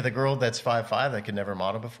models. Yeah, the girl that's 5'5" that could never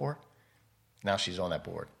model before, now she's on that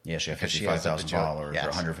board. Yeah, she has 55,000 followers or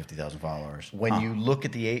 150,000 followers. When you look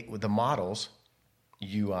at the models,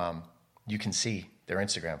 you can see their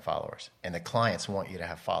Instagram followers. And the clients want you to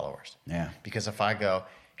have followers. Yeah. Because if I go,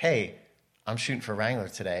 hey, I'm shooting for Wrangler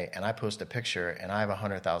today, and I post a picture, and I have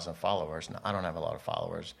 100,000 followers. And I don't have a lot of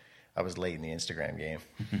followers. I was late in the Instagram game,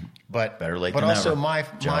 but better late than never. But also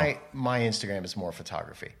my Instagram is more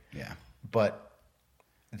photography. Yeah. But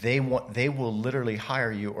they will literally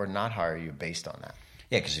hire you or not hire you based on that.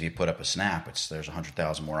 Yeah, because if you put up a snap, there's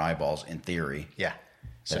 100,000 more eyeballs in theory. Yeah.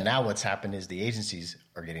 So now what's happened is the agencies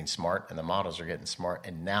are getting smart and the models are getting smart.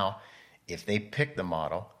 And now if they pick the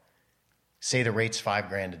model, say the rate's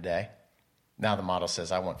 $5,000 a day. Now the model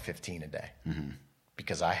says, I want 15 a day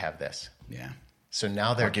because I have this. Yeah. So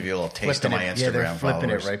now they're I'll give you a little taste of my Instagram. Yeah, they're flipping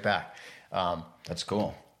followers. it right back. That's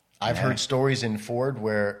cool. I've heard stories in Ford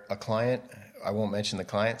where a client, I won't mention the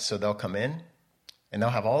client, so they'll come in and they'll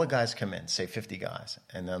have all the guys come in, say 50 guys,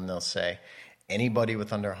 and then they'll say, anybody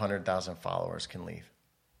with under 100,000 followers can leave.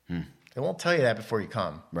 They won't tell you that before you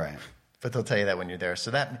come. Right. But they'll tell you that when you're there.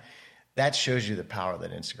 So that shows you the power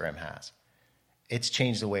that Instagram has. It's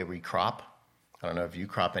changed the way we crop. I don't know if you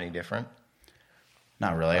crop any different.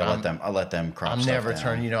 Not really. I let them crop stuff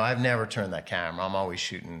down. I've never turned that camera. I'm always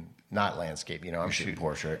shooting, not landscape. I'm shooting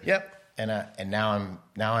portrait. Yep. And now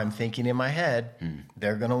I'm thinking in my head,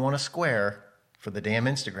 they're going to want a square for the damn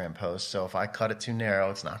Instagram post. So if I cut it too narrow,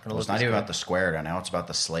 it's not going to look. It's not even about the square now. It's about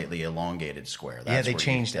the slightly elongated square. That's they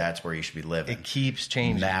changed it. That's where you should be living. It keeps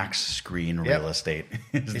changing. Max Screen Real Estate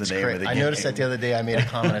is the name of the game. I noticed that the other day. I made a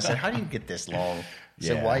comment. I said, "How do you get this long?" I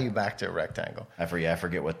said, "Why are you back to a rectangle?" I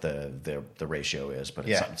forget what the ratio is, but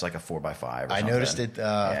it's like a 4x5 or something. I noticed it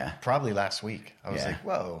probably last week. I was like,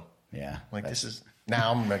 "Whoa." Yeah. Like this is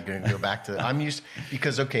now I'm going to go back to I'm used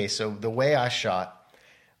because so the way I shot,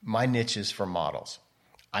 my niche is for models.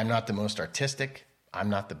 I'm not the most artistic. I'm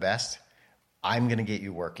not the best. I'm going to get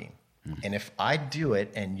you working. Mm-hmm. And if I do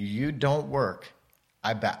it and you don't work,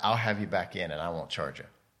 I'll have you back in and I won't charge you.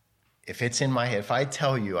 If it's in my head, if I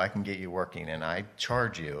tell you I can get you working and I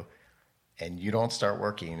charge you and you don't start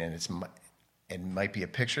working and it might be a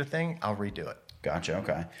picture thing, I'll redo it. Gotcha.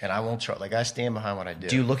 Okay. And I won't charge. Like I stand behind what I do.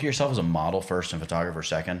 Do you look at yourself as a model first and photographer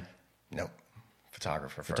second? Nope.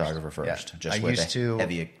 Photographer first. Photographer first. Yeah. Just with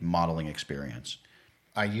heavy modeling experience.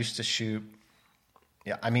 I used to shoot.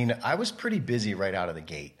 Yeah, I mean, I was pretty busy right out of the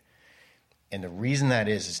gate. And the reason that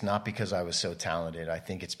is, it's not because I was so talented. I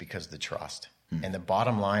think it's because of the trust. And the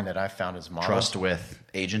bottom line that I found is models. Trust with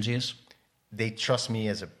agencies? They trust me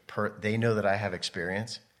as they know that I have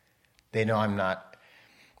experience. They know I'm not,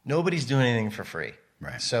 nobody's doing anything for free.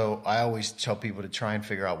 Right. So I always tell people to try and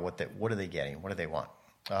figure out what are they getting? What do they want?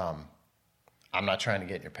 I'm not trying to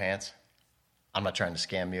get in your pants. I'm not trying to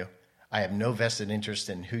scam you. I have no vested interest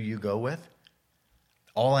in who you go with.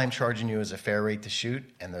 All I'm charging you is a fair rate to shoot,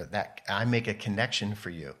 and that I make a connection for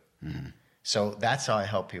you. Mm-hmm. So that's how I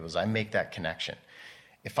help people. Is I make that connection.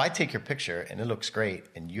 If I take your picture and it looks great,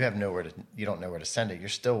 and you don't know where to send it, you're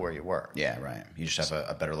still where you were. Yeah, right. You just have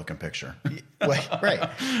a better looking picture. Right.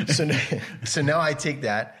 So now I take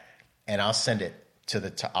that and I'll send it to the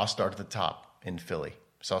top. I'll start at the top in Philly.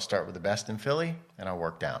 So I'll start with the best in Philly, and I'll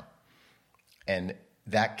work down. And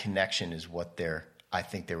that connection is what I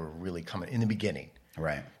think they were really coming in the beginning.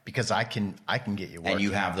 Right. Because I can get you working. And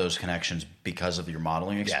you have those connections because of your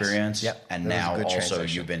modeling experience. Yes. Yep. And now also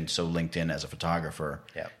transition. You've been so linked in as a photographer.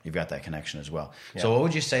 Yep. You've got that connection as well. Yep. So what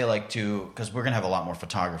would you say because we're going to have a lot more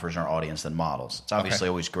photographers in our audience than models. It's obviously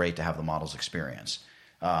always great to have the model's experience.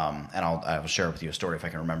 And I will share with you a story if I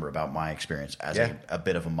can remember about my experience as a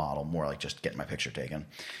bit of a model, more like just getting my picture taken.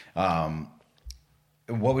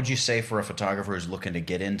 What would you say for a photographer who's looking to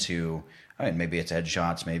get into, maybe it's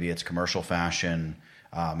headshots, maybe it's commercial fashion,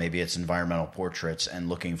 maybe it's environmental portraits and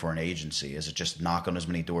looking for an agency? Is it just knock on as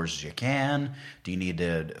many doors as you can? Do you need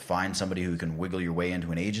to find somebody who can wiggle your way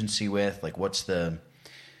into an agency with? Like what's the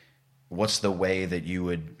way that you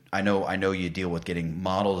would, I know you deal with getting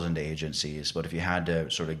models into agencies, but if you had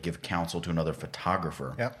to sort of give counsel to another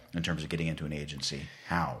photographer in terms of getting into an agency,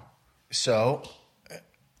 how? So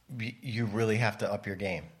you really have to up your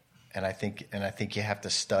game. And I think you have to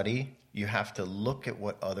study. You have to look at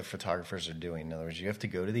what other photographers are doing. In other words, you have to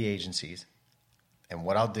go to the agencies. And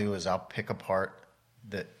what I'll do is I'll pick apart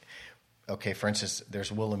for instance,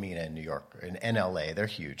 there's Wilhelmina in New York, in LA. They're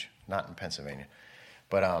huge, not in Pennsylvania.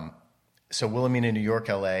 But so Wilhelmina, New York,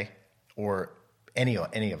 LA, or any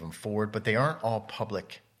of them, Ford, but they aren't all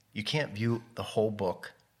public. You can't view the whole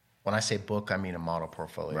book. When I say book, I mean a model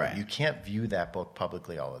portfolio. Right. You can't view that book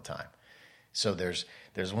publicly all the time. So there's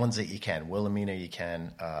ones that you can. Wilhelmina, you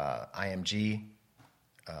can. IMG,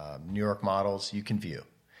 New York Models, you can view.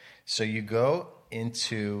 So you go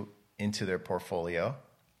into their portfolio.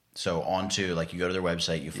 So onto, like, you go to their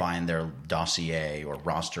website, you find their dossier or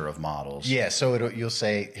roster of models. Yeah, so you'll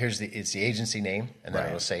say, it's the agency name, and then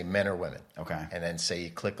it'll say men or women. Okay. And then say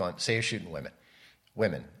you click on, say you're shooting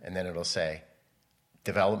women, and then it'll say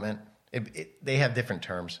development. They have different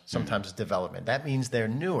terms. Sometimes it's development. That means they're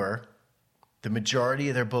newer. The majority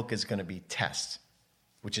of their book is going to be tests,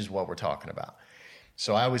 which is what we're talking about.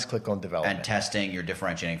 So I always click on development. And testing, you're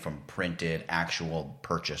differentiating from printed, actual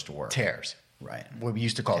purchased work. Tears. Right. What we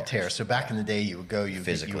used to call tears. So back in the day, you would go, you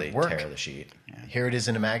physically work, tear the sheet. Yeah. Here it is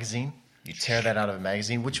in a magazine. You tear that out of a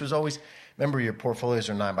magazine, which was always, remember your portfolios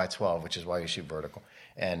are 9x12, which is why you shoot vertical.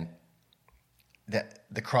 And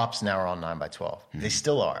the crops now are on 9x12. Mm-hmm. They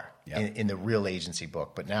still are in the real agency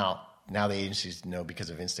book. But now the agencies know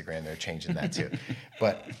because of Instagram, they're changing that too.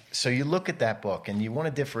 But so you look at that book and you want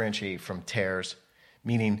to differentiate from tears,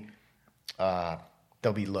 meaning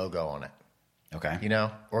there'll be logo on it. Okay.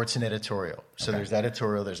 Or it's an editorial. So there's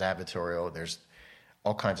editorial, there's advertorial, there's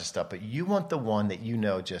all kinds of stuff. But you want the one that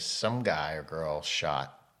just some guy or girl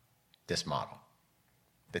shot this model.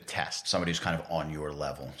 The test. Somebody who's kind of on your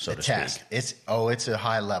level, so to speak. It's a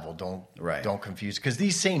high level. Don't confuse, because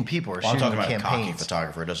these same people are shooting I'm talking about campaigns. A cocky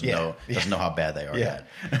photographer doesn't know how bad they are yet.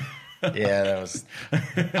 Yeah, that was.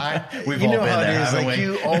 We've you all know been how there, it is. haven't Like we?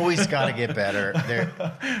 you always got to get better.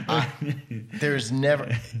 There's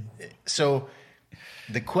never. So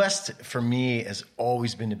the quest for me has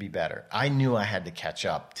always been to be better. I knew I had to catch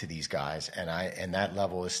up to these guys, and that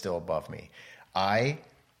level is still above me. I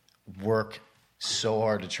work so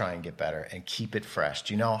hard to try and get better and keep it fresh.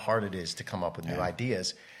 Do you know how hard it is to come up with new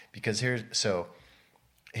ideas? Because here's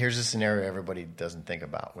a scenario everybody doesn't think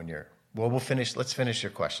about when you're. Well, let's finish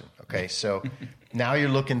your question. Okay. So now you're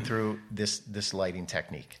looking through this lighting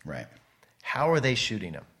technique. Right. How are they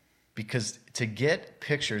shooting them? Because to get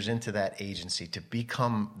pictures into that agency, to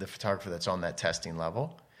become the photographer that's on that testing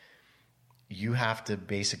level, you have to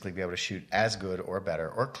basically be able to shoot as good or better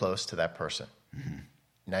or close to that person. Mm-hmm.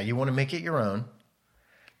 Now you want to make it your own,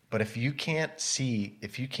 but if you can't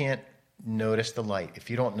notice the light, if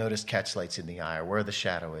you don't notice catch lights in the eye or where the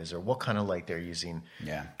shadow is or what kind of light they're using,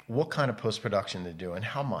 what kind of post-production they're doing,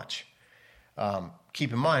 how much.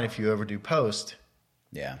 Keep in mind, if you overdo post,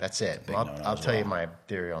 that's it. I'll tell you my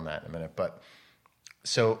theory on that in a minute. But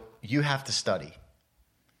so you have to study,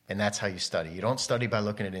 and that's how you study. You don't study by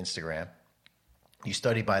looking at Instagram. You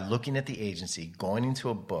study by looking at the agency, going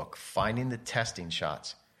into a book, finding the testing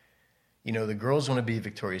shots. You know, the girls want to be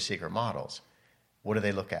Victoria's Secret models. What do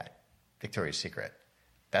they look at? Victoria's Secret.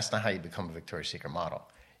 That's not how you become a Victoria's Secret model.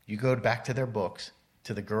 You go back to their books,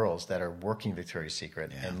 to the girls that are working Victoria's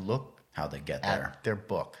Secret, and look how they get there. At their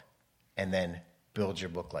book, and then build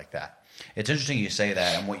your book like that. It's interesting you say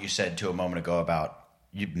that, and what you said too a moment ago about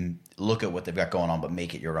you look at what they've got going on, but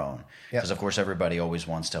make it your own. Because of course everybody always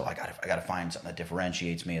wants to. I got to find something that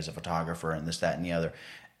differentiates me as a photographer, and this, that, and the other.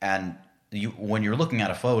 And when you're looking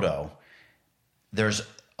at a photo, there's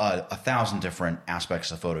 1,000 different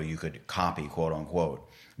aspects of the photo you could copy, quote unquote.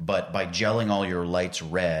 But by gelling all your lights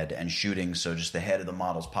red and shooting, so just the head of the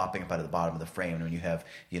model's popping up out of the bottom of the frame, and when you have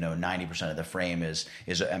 90% of the frame is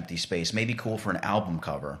an empty space, maybe cool for an album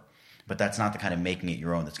cover, but that's not the kind of making it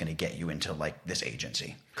your own that's going to get you into like this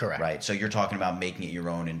agency. Correct. Right. So you're talking about making it your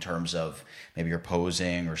own in terms of maybe you're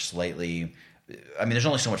posing or slightly. I mean, there's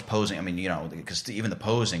only so much posing. I mean, because even the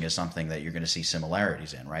posing is something that you're going to see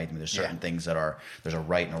similarities in, right? I mean, there's certain things there's a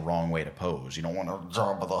right and a wrong way to pose. You don't want to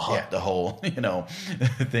jump the whole,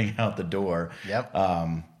 thing out the door. Yep.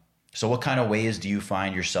 So what kind of ways do you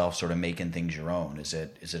find yourself sort of making things your own? Is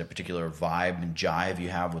it a particular vibe and jive you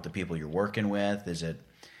have with the people you're working with? Is it?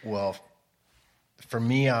 Well, for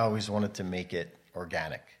me, I always wanted to make it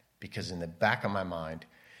organic because in the back of my mind,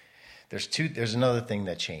 there's another thing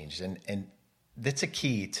that changed, and that's a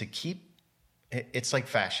key to keep. It's like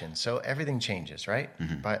fashion, so everything changes, right?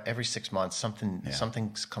 Mm-hmm. But every 6 months,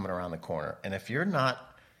 something's coming around the corner, and if you're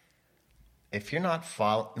not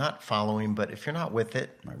following, but if you're not with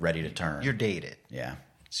it, ready to turn, you're dated. Yeah.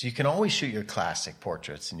 So you can always shoot your classic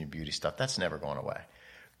portraits and your beauty stuff. That's never going away.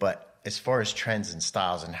 But as far as trends and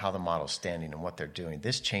styles and how the model's standing and what they're doing,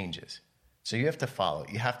 this changes. So you have to follow.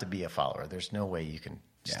 You have to be a follower. There's no way you can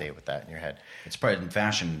stay with that in your head. It's probably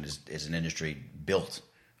fashion is an industry built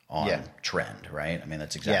on trend, right? I mean,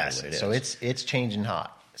 that's exactly what it is. So it's changing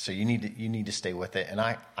hot. So you need to stay with it. And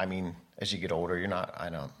I mean, as you get older,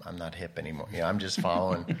 I'm not hip anymore. I'm just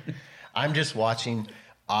following. I'm just watching.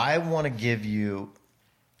 I want to give you.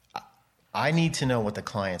 I need to know what the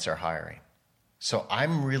clients are hiring. So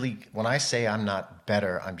when I say I'm not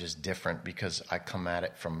better, I'm just different because I come at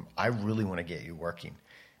it I really want to get you working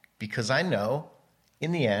because I know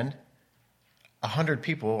in the end, 100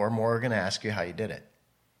 people or more are going to ask you how you did it.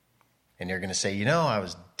 And you're going to say, I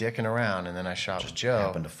was dicking around and then I shot with Joe.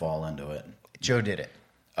 Happened to fall into it. Joe did it.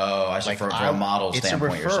 Oh, I see. From a model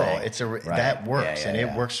standpoint, it's a referral. you're saying. That works,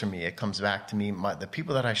 it works for me. It comes back to me. The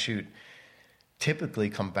people that I shoot typically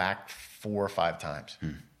come back 4 or 5 times.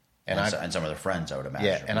 And some of their friends, I would imagine.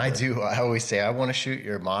 Yeah, and I always say, I want to shoot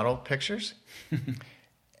your model pictures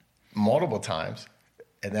multiple times,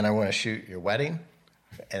 and then I want to shoot your wedding,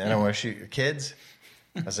 and then I want to shoot your kids.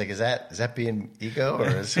 I was like, is that being ego, or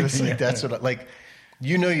is it like that's what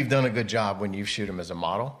you've done a good job when you shoot them as a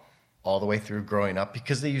model all the way through growing up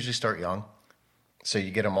because they usually start young. So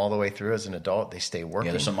you get them all the way through as an adult, they stay working.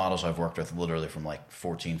 Yeah, there's some models I've worked with literally from like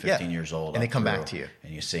 14, 15 years old. And they come back to you.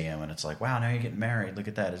 And you see them and it's like, wow, now you're getting married. Look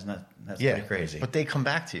at that. That's pretty crazy. But they come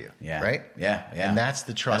back to you, right? Yeah. And that's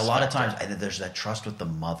the trust. And a lot of times there's that trust with the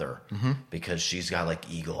mother because she's got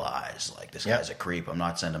like eagle eyes. Like this guy's a creep. I'm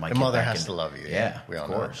not sending my kid back. The mother has to love you. Yeah,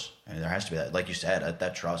 of course. I mean, there has to be that. Like you said,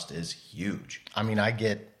 that trust is huge. I mean, I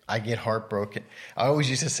get heartbroken. I always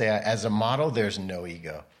used to say, as a model, there's no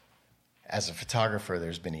ego. As a photographer,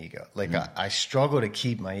 there's been ego. Like I struggle to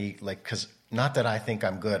keep my ego, because not that I think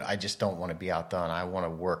I'm good, I just don't want to be outdone. I want to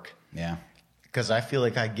work. Yeah. because I feel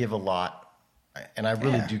like I give a lot, and I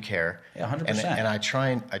really do care. Yeah, 100%. And I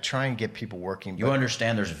try and get people working. You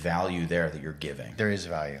understand there's value there that you're giving. There is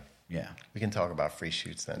value. Yeah. We can talk about free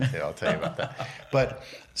shoots then too. I'll tell you about that. But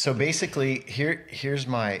so basically, here's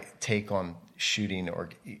my take on shooting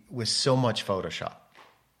with so much Photoshop.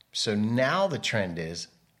 So now the trend is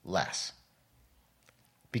less.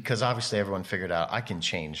 Because obviously everyone figured out I can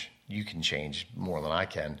change. You can change more than I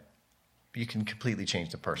can. You can completely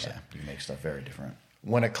change the person. Yeah, you make stuff very different.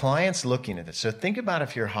 When a client's looking at this, so think about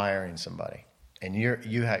if you're hiring somebody and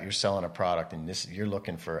you're selling a product and you're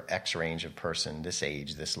looking for X range of person, this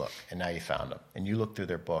age, this look, and now you found them and you look through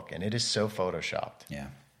their book and it is so Photoshopped. Yeah.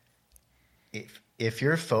 If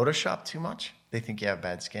you're Photoshopped too much, they think you have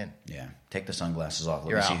bad skin. Yeah. Take the sunglasses off. Let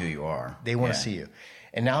You're me see out. who you are. They want to see you.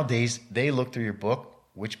 And nowadays they look through your book,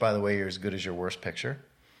 which by the way, you're as good as your worst picture.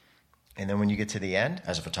 And then when you get to the end,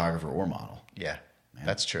 As a photographer or model. yeah,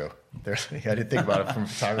 that's true. I didn't think about it from a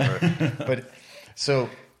photographer. But so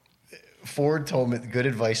Ford told me, good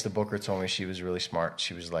advice the Booker told me, she was really smart.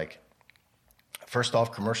 She was like, first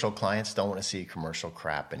off, commercial clients don't want to see commercial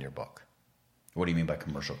crap in your book. What do you mean by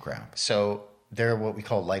commercial crap? So they're what we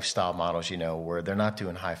call lifestyle models, where they're not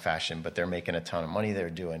doing high fashion, but they're making a ton of money. They're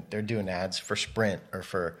doing ads for Sprint or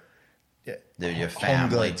for Your Home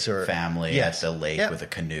Goods or family at the lake with a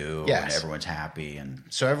canoe and everyone's happy. And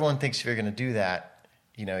so everyone thinks if you're going to do that,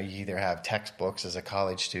 you either have textbooks as a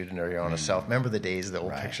college student or you're on a self. Remember the days, the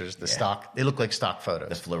old pictures, the stock, they look like stock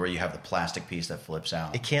photos. where you have the plastic piece that flips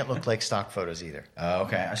out. It can't look like stock photos either. Oh,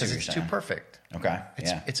 okay. I see Because what it's you're too saying. perfect. Okay.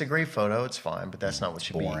 It's a great photo. It's fine, but that's not what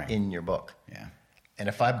should boring. be in your book. Yeah. And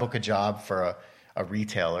if I book a job for a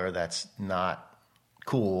retailer that's not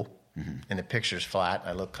cool and the picture's flat,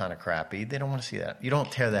 I look kind of crappy, they don't want to see that. You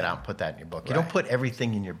don't tear that out and put that in your book. You don't put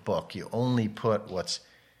everything in your book. You only put what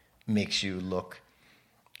makes you look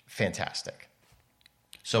fantastic.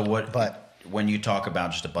 So when you talk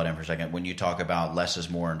about, just to butt in for a second, when you talk about less is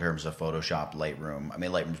more in terms of Photoshop, Lightroom, I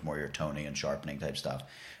mean, Lightroom's more your toning and sharpening type stuff.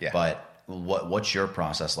 Yeah. But what's your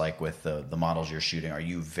process like with the models you're shooting? Are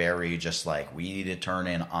you very just like, we need to turn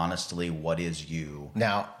in honestly what is you?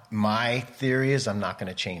 Now, my theory is I'm not going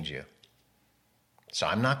to change you. So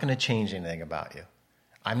I'm not going to change anything about you.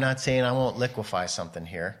 I'm not saying I won't liquefy something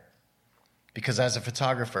here. Because as a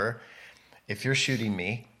photographer, if you're shooting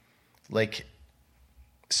me,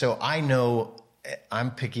 so I know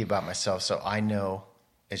I'm picky about myself. So I know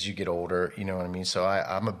as you get older, you know what I mean? So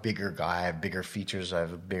I'm a bigger guy. I have bigger features. I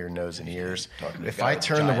have a bigger nose and ears. If I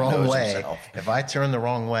turn the wrong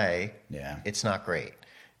way, it's not great.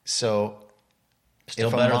 So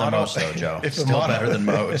Still better than most, though, Joe. Still better than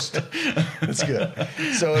most. That's good.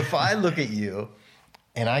 So if I look at you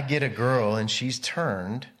and I get a girl and she's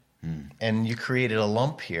turned and you created a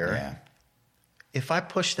lump here, if I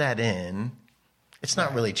push that in, it's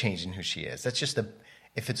not really changing who she is. That's just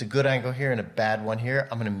if it's a good angle here and a bad one here,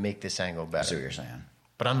 I'm going to make this angle better. I see what you're saying.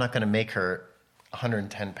 But I'm not going to make her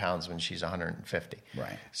 110 pounds when she's 150.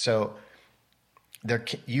 Right. So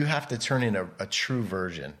you have to turn in a true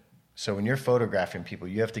version. So when you're photographing people,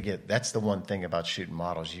 you have to that's the one thing about shooting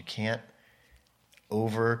models. You can't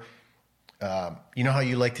you know how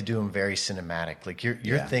you like to do them very cinematic? Like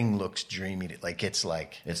your thing looks dreamy.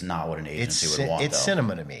 It's not what an agency would want, It's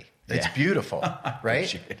cinema to me. It's beautiful,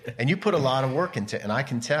 right? And you put a lot of work into it, and I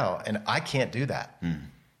can tell, and I can't do that.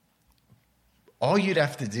 All you'd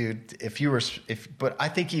have to do but I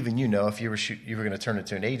think even if you were going to turn it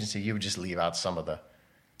to an agency, you would just leave out some of the.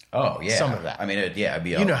 Oh yeah, some of that. I mean, it'd be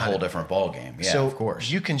a whole different ball game. Yeah, so of course.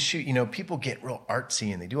 You can shoot. People get real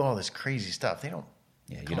artsy and they do all this crazy stuff. They don't.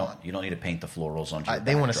 Yeah, you don't need to paint the florals on your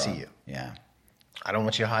They want to see you. Yeah. I don't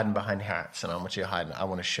want you hiding behind hats, and I don't want you hiding. I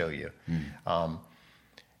want to show you.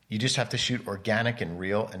 You just have to shoot organic and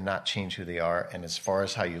real, and not change who they are. And as far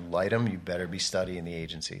as how you light them, you better be studying the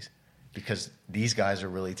agencies, because these guys are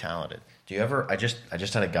really talented. Do you ever? I just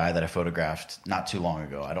had a guy that I photographed not too long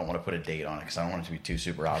ago. I don't want to put a date on it because I don't want it to be too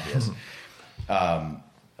super obvious.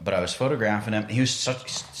 But I was photographing him. He was such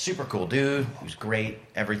super cool dude. He was great,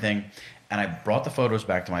 everything. And I brought the photos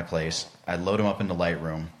back to my place. I load them up into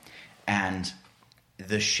Lightroom, and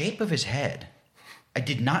the shape of his head. I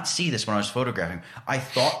did not see this when I was photographing. I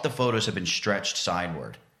thought the photos had been stretched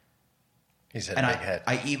sideward. He's had a big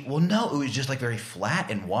head. Well, no, it was just like very flat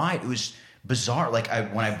and wide. It was bizarre. Like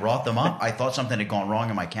when I brought them up, I thought something had gone wrong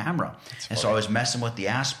in my camera. And so I was messing with the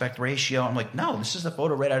aspect ratio. I'm like, no, this is the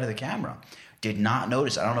photo right out of the camera. Did not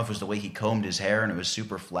notice. I don't know if it was the way he combed his hair and it was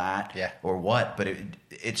super flat or what, but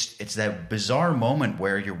it's that bizarre moment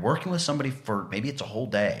where you're working with somebody for maybe it's a whole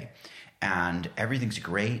day and everything's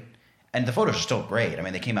great. And the photos are still great. I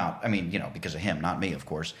mean, they came out, I mean, you know, because of him, not me, of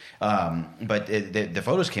course. But the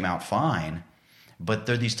photos came out fine. But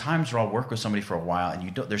there are these times where I'll work with somebody for a while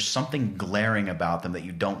and there's something glaring about them that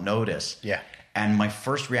you don't notice. Yeah. And my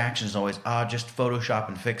first reaction is always, just Photoshop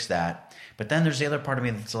and fix that. But then there's the other part of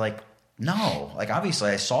me that's like, no. Like,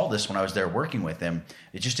 obviously, I saw this when I was there working with him.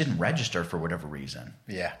 It just didn't register for whatever reason.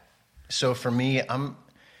 Yeah. So for me, I'm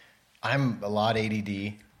a lot ADD.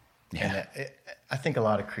 Yeah. And I think a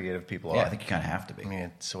lot of creative people are. Yeah, I think you kind of have to be. I mean,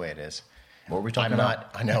 it's the way it is. What were we talking I'm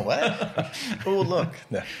about? not. I know what. Oh, look.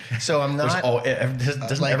 No. So I'm not.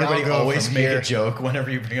 Doesn't like, everybody I'll go always from make here. a joke whenever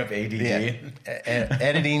you bring up ADD? Yeah.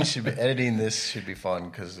 Editing this should be fun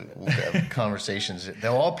because we'll have conversations.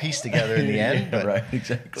 They'll all piece together in the end. Yeah, but, right,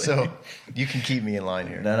 exactly. So you can keep me in line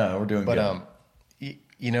here. No, we're doing good. But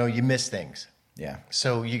you know, you miss things. Yeah.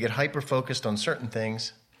 So you get hyper focused on certain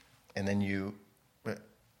things, and then you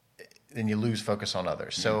lose focus on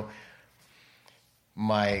others. So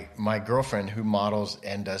my girlfriend, who models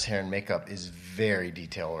and does hair and makeup, is very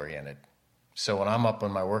detail oriented. So when I'm up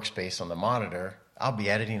on my workspace on the monitor, I'll be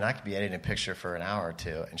editing. I could be editing a picture for an hour or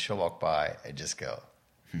two, and she'll walk by and just go,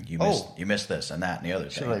 You missed this and that and the other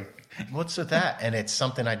she's thing. like, what's with that? And it's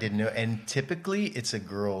something I didn't know. And typically it's a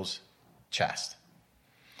girl's chest.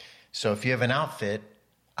 So if you have an outfit,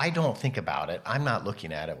 I don't think about it. I'm not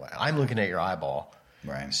looking at it. I'm looking at your eyeball.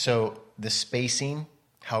 Right. So the spacing,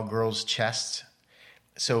 how girls' chests.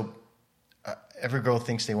 So every girl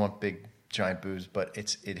thinks they want big, giant boobs, but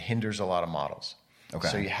it hinders a lot of models. Okay.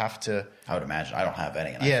 So you have to. I would imagine. I don't have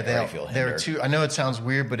any. And Yeah, I already feel there are hindered. two. I know it sounds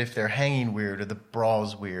weird, but if they're hanging weird or the bra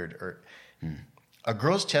is weird, or a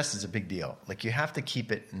girl's chest is a big deal. Like, you have to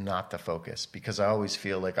keep it not the focus, because I always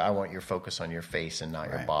feel like I want your focus on your face and not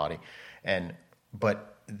your Right. body.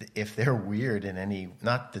 But if they're weird in any,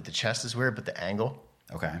 not that the chest is weird, but the angle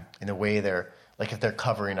Okay. and the way they're, like if they're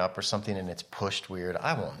covering up or something and it's pushed weird,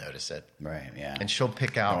 I won't notice it. Right. Yeah. And she'll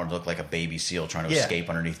pick I out. don't want to look like a baby seal trying to Yeah. escape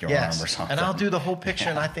underneath your Yes. arm or something. And I'll do the whole picture,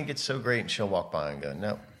 and Yeah. I think it's so great, and she'll walk by and go,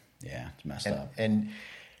 no. Yeah, it's messed up. And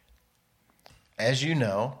as you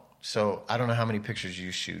know, so I don't know how many pictures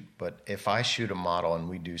you shoot, but if I shoot a model and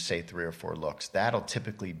we do, say, 3 or 4 looks, that'll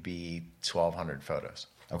typically be 1,200 photos.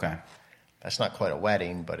 Okay. That's not quite a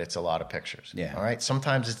wedding, but it's a lot of pictures. Yeah. All right.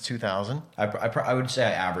 Sometimes it's 2,000. I would say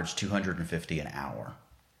I average 250 an hour.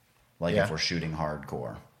 Like Yeah. if we're shooting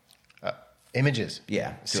hardcore. Images.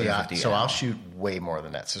 Yeah, See, 250 so an I'll hour. shoot way more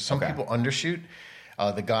than that. So some Okay. people undershoot.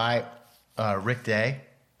 The guy, Rick Day,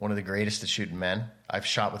 one of the greatest at shooting men. I've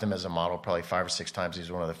shot with him as a model probably 5 or 6 times.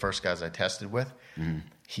 He's one of the first guys I tested with. Mm-hmm.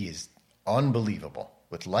 He is unbelievable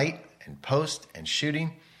with light and post and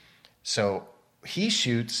shooting. So he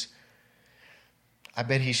shoots, I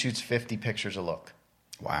bet he shoots 50 pictures a look.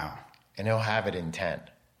 Wow. And he'll have it in 10.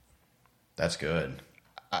 That's good.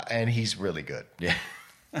 And he's really good. Yeah.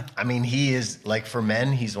 I mean, he is, like, for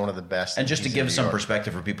men, he's one of the best. And just to He's in give New some York.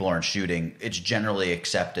 perspective for people who aren't shooting, it's generally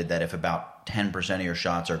accepted that if about 10% of your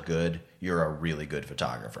shots are good, you're a really good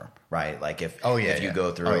photographer, right? Like if you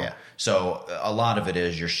go through. Oh, yeah. So a lot of it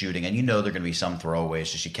is you're shooting, and you know there are going to be some throwaways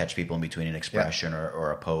just to catch people in between an expression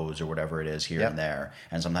or a pose or whatever it is here Yep. and there.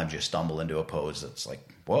 And sometimes you stumble into a pose that's like,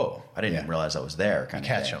 whoa, I didn't Yeah. even realize that was there kind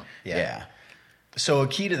You of catch thing. them. Yeah. Yeah. So a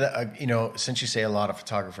key to that, since you say a lot of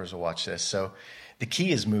photographers will watch this, so the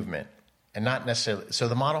key is movement, and not necessarily. So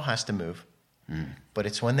the model has to move, but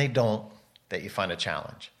it's when they don't that you find a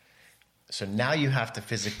challenge. So now you have to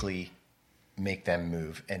physically make them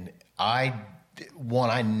move. And I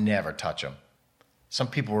never touch them. Some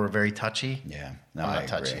people were very touchy. Yeah. No, I'm I not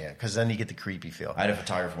touching agree. it, because then you get the creepy feel. I had a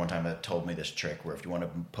photographer one time that told me this trick where if you want to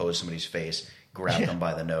pose somebody's face, grab them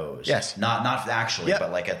by the nose. Yes. Not actually, Yep.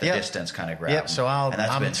 but like at the Yep. distance kind of grab Yep. them. So and that's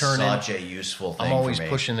I'm been turning. such a useful thing I'm always for me.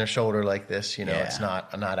 pushing their shoulder like this. Yeah. It's not.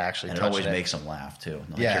 I'm not actually And it touching always it. makes them laugh too.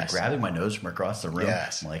 Like, Yes. you're grabbing my nose from across the room.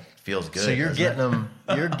 Yes. I'm like, feels good. So you're doesn't getting it? them.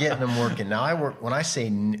 You're getting them working. Now I work. When I say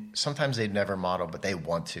sometimes they've never modeled, but they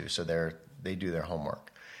want to, so they do their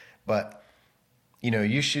homework. But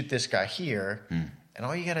you shoot this guy here, and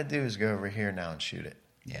all you got to do is go over here now and shoot it.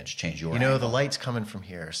 Yeah, just change your The angle. light's coming from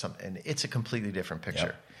here or something, and it's a completely different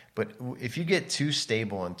picture. Yep. But if you get too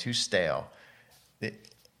stable and too stale,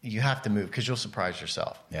 you have to move, because you'll surprise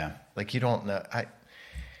yourself. Yeah. Like, you don't know.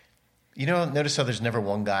 Notice how there's never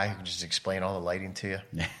one guy who can just explain all the lighting to you.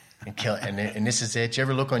 Yeah. And this is it. You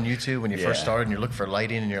ever look on YouTube when you first Yeah. started and you're looking for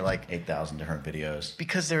lighting and you're like, 8,000 different videos.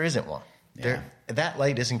 because there isn't one. Yeah. That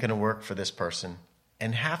light isn't going to work for this person.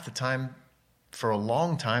 And half the time, for a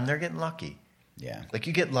long time, they're getting lucky. Yeah. Like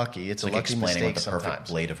you get lucky. It's like a lucky explaining mistake what the perfect sometimes.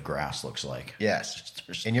 blade of grass looks like. Yes.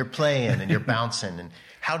 And you're playing and you're bouncing. And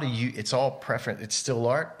how do you, it's all preference. It's still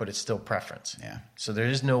art, but it's still preference. Yeah. So there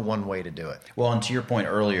is no one way to do it. Well, and to your point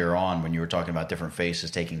earlier on when you were talking about different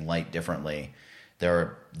faces taking light differently,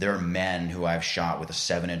 there are men who I've shot with a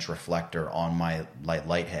 7-inch reflector on my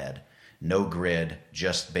light head, no grid,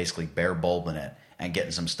 just basically bare bulb in it, and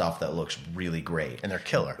getting some stuff that looks really great. And they're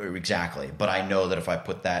killer. Exactly. But I know that if I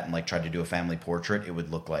put that and like tried to do a family portrait, it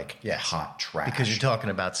would look like hot trash. Because you're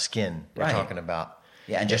talking about skin. You're talking about...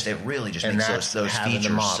 Yeah, and just it really just and makes those having the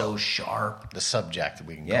features model. so sharp. The subject,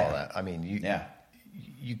 we can call that. I mean,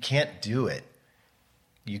 you can't do it.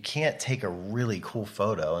 You can't take a really cool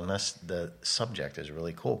photo unless the subject is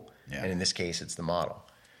really cool. Yeah. And in this case, it's the model.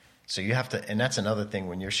 So you have to, and that's another thing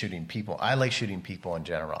when you're shooting people. I like shooting people in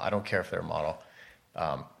general. I don't care if they're a model.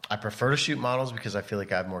 I prefer to shoot models because I feel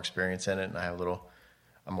like I have more experience in it and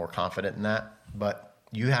I'm more confident in that. But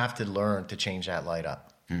you have to learn to change that light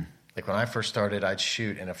up. Like when I first started, I'd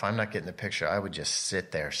shoot, and if I'm not getting the picture, I would just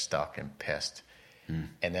sit there stuck and pissed.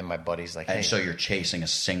 And then my buddy's like, hey. And so you're chasing a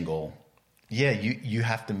single. Yeah, you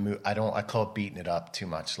have to move. I call it beating it up too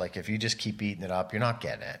much. Like if you just keep beating it up, you're not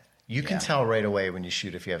getting it. You can tell right away when you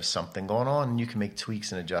shoot if you have something going on, and you can make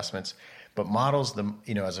tweaks and adjustments. But models,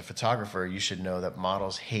 as a photographer, you should know that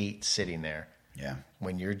models hate sitting there. Yeah.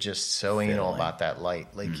 When you're just so anal about that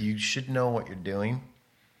light. Like you should know what you're doing.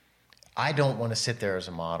 I don't want to sit there as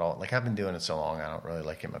a model. Like I've been doing it so long, I don't really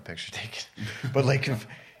like getting my picture taken. But like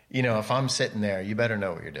if I'm sitting there, you better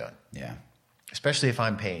know what you're doing. Yeah. Especially if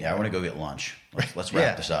I'm paying you. Yeah, I want to go get lunch. Let's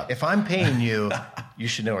wrap this up. If I'm paying you, you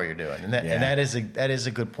should know what you're doing. And that is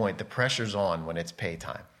a good point. The pressure's on when it's pay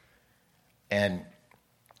time. And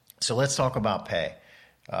so let's talk about pay.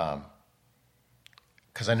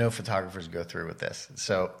 Because I know photographers go through with this.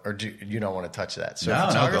 So, or do you don't want to touch that? So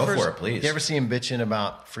no, go for it, please. You ever see them bitching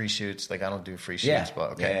about free shoots? Like I don't do free shoots,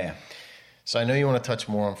 but okay. Yeah. So I know you want to touch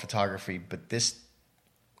more on photography, but this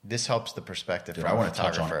helps the perspective. Dude, I want to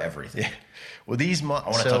touch on everything. Yeah. Well, I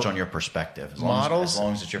want to touch on your perspective. As long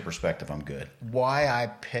as it's your perspective, I'm good. Why I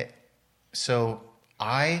pay? So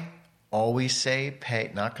I always say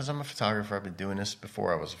pay, not because I'm a photographer. I've been doing this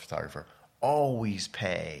before I was a photographer. Always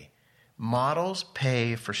pay. Models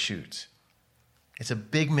pay for shoots. It's a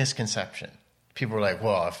big misconception. People are like,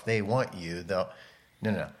 well, if they want you, they'll...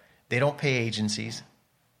 No. They don't pay agencies.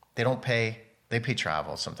 They pay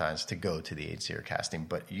travel sometimes to go to the agency or casting,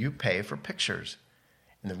 but you pay for pictures.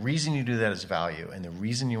 And the reason you do that is value. And the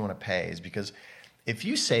reason you want to pay is because if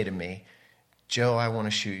you say to me, Joe, I want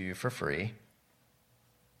to shoot you for free,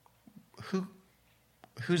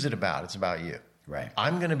 who's it about? It's about you. Right.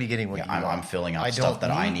 I'm going to be getting what you want. I'm filling out stuff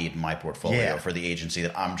that I need in my portfolio for the agency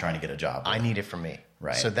that I'm trying to get a job with. I need it for me.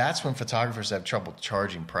 Right. So that's when photographers have trouble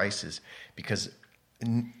charging prices because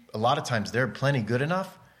a lot of times they're plenty good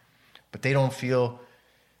enough, but they don't feel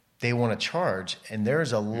they want to charge. And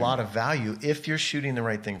there's a lot of value if you're shooting the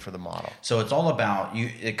right thing for the model. So it's all about you.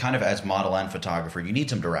 It kind of as model and photographer, you need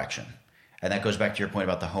some direction. And that goes back to your point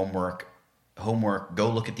about the homework, go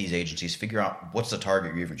look at these agencies, figure out what's the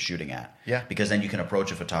target you're even shooting at. Yeah. Because then you can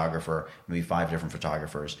approach a photographer, maybe 5 different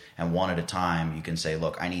photographers, and one at a time you can say,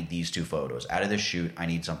 look, I need these 2 photos. Out of this shoot, I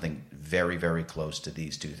need something very, very close to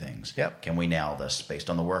these 2 things. Yep. Can we nail this?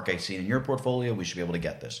 Based on the work I've seen in your portfolio, we should be able to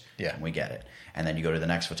get this. Yeah. And we get it. And then you go to the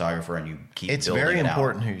next photographer and you keep It's building very it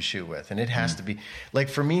important out. who you shoot with. And it has to be, like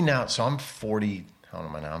for me now, so I'm 40, how old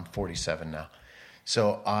am I now? I'm 47 now.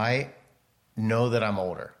 So I know that I'm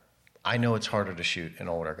older. I know it's harder to shoot an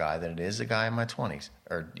older guy than it is a guy in my 20s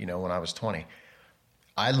or, when I was 20.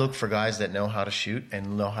 I look for guys that know how to shoot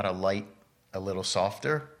and know how to light a little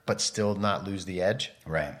softer, but still not lose the edge.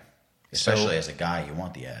 Right. Especially as a guy, you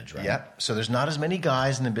want the edge, right? Yeah. So there's not as many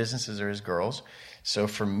guys in the business as there is girls. So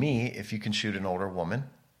for me, if you can shoot an older woman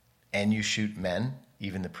and you shoot men,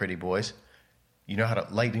 even the pretty boys, you know how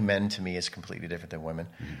to lighting men to me is completely different than women.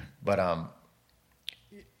 Mm-hmm. But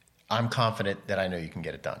I'm confident that I know you can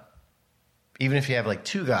get it done. Even if you have like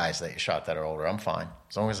 2 guys that you shot that are older, I'm fine.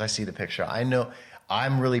 As long as I see the picture. I know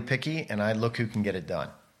I'm really picky and I look who can get it done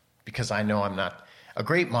because I know I'm not a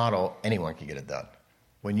great model. Anyone can get it done.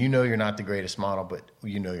 When you know you're not the greatest model, but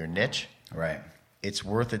you know your niche, right? It's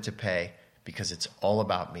worth it to pay because it's all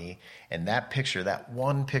about me. And that picture, that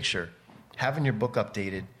one picture, having your book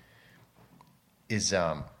updated is,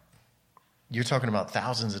 you're talking about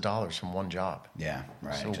thousands of dollars from one job. Yeah,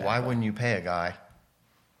 right. So exactly. why wouldn't you pay a guy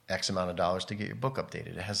X amount of dollars to get your book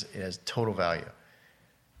updated? It has total value.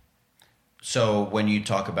 So when you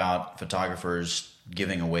talk about photographers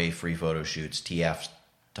giving away free photo shoots, TF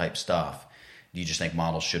type stuff, do you just think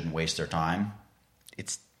models shouldn't waste their time?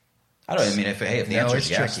 I don't. I mean, if the answer is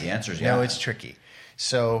yes, tricky. the answer is yes. No, it's tricky.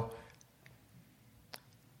 So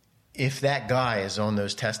if that guy is on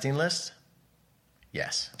those testing lists,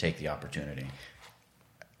 yes, take the opportunity.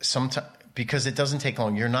 Sometimes, because it doesn't take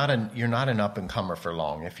long. You're not an up and comer for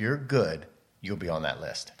long. If you're good, you'll be on that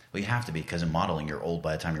list. Well, you have to be, because in modeling, you're old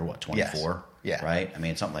by the time you're 24. Yes. Yeah. Right. I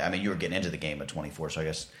mean, you were getting into the game at 24, so I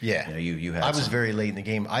guess. Yeah. You had. I was very late in the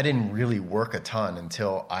game. I didn't really work a ton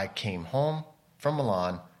until I came home from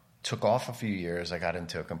Milan, took off a few years. I got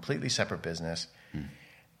into a completely separate business,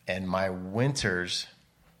 and my winters,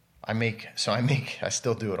 I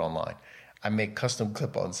still do it online. I make custom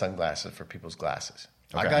clip-on sunglasses for people's glasses.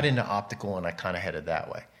 Okay. I got into optical, and I kind of headed that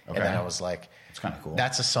way. Okay. And then I was like, it's kind of cool.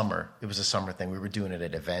 That's a summer. It was a summer thing. We were doing it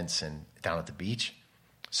at events and down at the beach.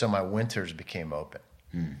 So my winters became open.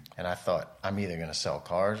 And I thought, I'm either going to sell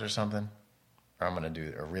cars or something, or I'm going to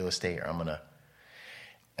do real estate,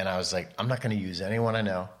 and I was like, I'm not going to use anyone I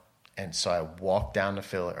know. And so I walked down to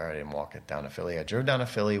Philly, or I didn't walk it down to Philly. I drove down to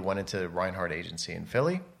Philly, went into Reinhardt Agency in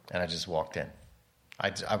Philly, and I just walked in.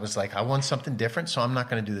 I was like, I want something different, so I'm not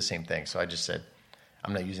going to do the same thing. So I just said,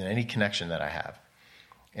 I'm not using any connection that I have.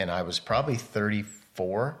 And I was probably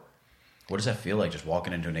 34. What does that feel like, just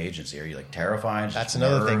walking into an agency? Are you like terrified? That's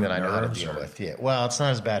another thing that I know how to deal with. Yeah. Well, it's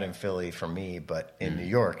not as bad in Philly for me, but in New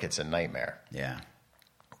York, it's a nightmare. Yeah.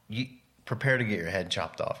 You prepare to get your head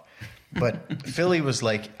chopped off. But Philly was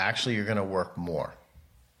like, actually, you're going to work more.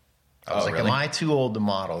 I was like, really? Am I too old to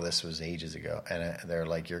model? This was ages ago. And they're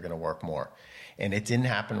like, you're going to work more. And it didn't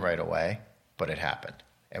happen right away, but it happened.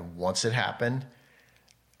 And once it happened,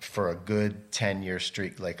 for a good 10-year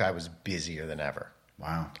streak, like I was busier than ever.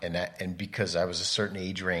 Wow. And because I was a certain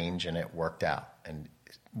age range and it worked out. And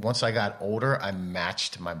once I got older, I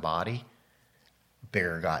matched my body.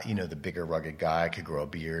 Bigger guy, the bigger rugged guy. I could grow a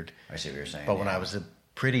beard. I see what you're saying. But when I was a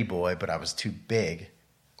pretty boy, but I was too big,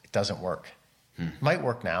 it doesn't work. Might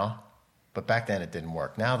work now, but back then it didn't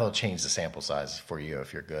work. Now they'll change the sample size for you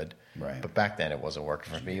if you're good. Right. But back then it wasn't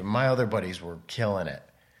working for me. My other buddies were killing it,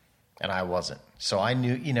 and I wasn't. So I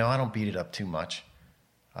knew, I don't beat it up too much.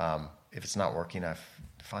 If it's not working, I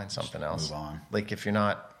find something else. Move on. Like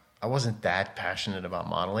I wasn't that passionate about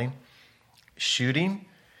modeling. Shooting,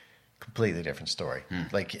 completely different story.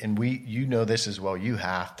 And you know this as well. You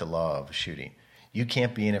have to love shooting. You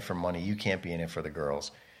can't be in it for money. You can't be in it for the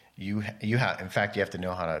girls. In fact, you have to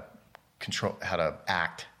know how to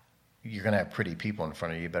act. You're going to have pretty people in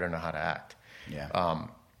front of you. You better know how to act. Yeah.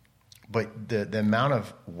 But the amount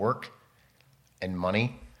of work and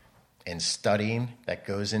money and studying that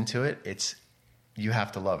goes into it, you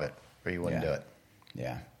have to love it or you wouldn't do it.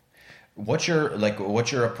 Yeah. What's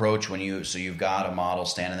your approach when you've got a model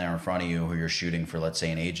standing there in front of you who you're shooting for, let's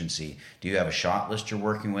say, an agency? Do you have a shot list you're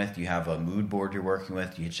working with? Do you have a mood board you're working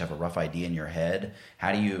with? Do you just have a rough idea in your head?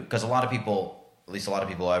 Because a lot of people, at least a lot of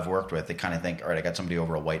people I've worked with, they kind of think, all right, I got somebody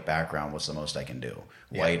over a white background. What's the most I can do?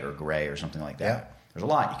 White or gray or something like that. Yeah. There's a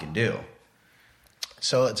lot you can do.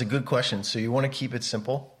 So it's a good question. So you want to keep it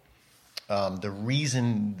simple. The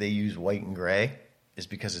reason they use white and gray is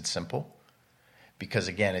because it's simple. Because,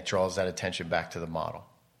 again, it draws that attention back to the model.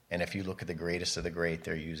 And if you look at the greatest of the great,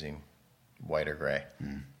 they're using white or gray.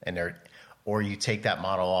 Or you take that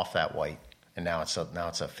model off that white, and now it's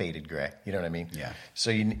a faded gray. You know what I mean? Yeah.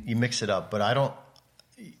 So you mix it up. But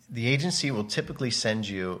the agency will typically send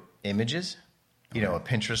you images, a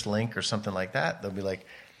Pinterest link or something like that. They'll be like,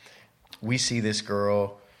 we see this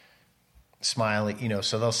girl smiling,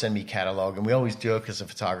 so they'll send me catalog. And we always joke as a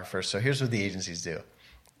photographer. So here's what the agencies do.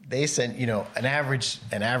 They send, an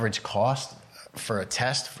average cost for a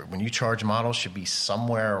test when you charge models should be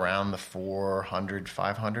somewhere around the 400,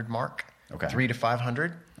 500 mark. Okay. 300 to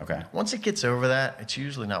 500. Okay. Once it gets over that, it's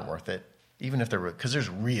usually not worth it. Even if because there's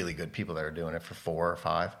really good people that are doing it for 4 or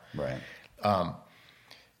 5. Right.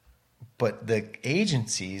 But the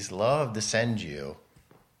agencies love to send you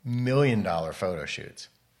 $1 million photo shoots.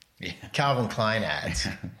 Yeah. Calvin Klein ads.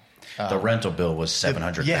 The rental bill was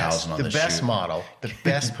 $700,000 on the best shoot. model, the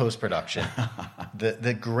best post-production,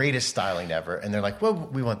 the greatest styling ever. And they're like, well,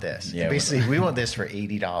 we want this. Yeah, basically, we want this for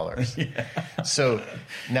 $80. Yeah. So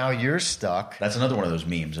now you're stuck. That's another one of those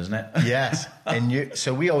memes, isn't it? Yes. And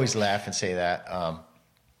so we always laugh and say that.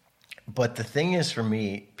 But the thing is, for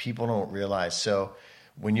me, people don't realize. So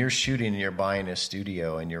when you're shooting and you're buying a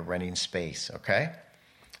studio and you're renting space, okay?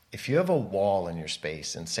 If you have a wall in your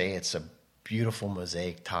space and say it's a beautiful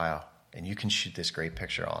mosaic tile and you can shoot this great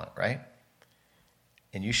picture on it, right?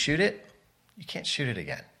 And you shoot it, you can't shoot it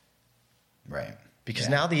again. Right. Because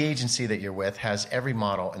now the agency that you're with has every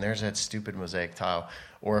model and there's that stupid mosaic tile.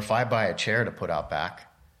 Or if I buy a chair to put out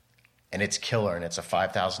back, and it's killer and it's a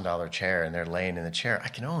 $5,000 chair and they're laying in the chair, I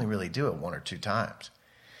can only really do it 1 or 2 times.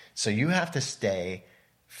 So you have to stay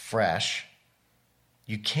fresh.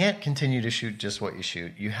 You can't continue to shoot just what you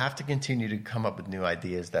shoot. You have to continue to come up with new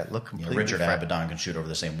ideas that look completely Richard different. Avedon can shoot over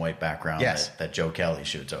the same white background that Joe Kelly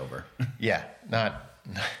shoots over. Yeah,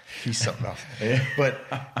 he's something else.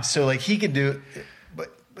 But so like he could do, but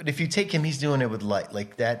if you take him, he's doing it with light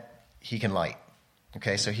like that. He can light.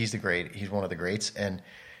 Okay, so he's one of the greats, and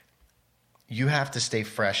you have to stay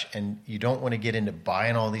fresh, and you don't want to get into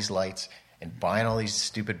buying all these lights and buying all these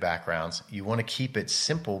stupid backgrounds. You want to keep it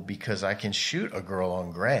simple, because I can shoot a girl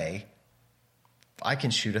on gray. I can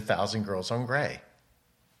shoot 1,000 girls on gray,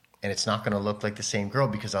 and it's not going to look like the same girl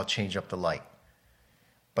because I'll change up the light.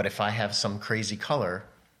 But if I have some crazy color,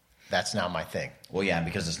 that's now my thing. Well, yeah,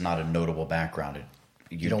 because it's not a notable background.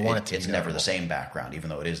 You don't want it to be It's notable. never the same background, even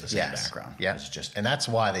though it is the same background. Yeah, It's just, and that's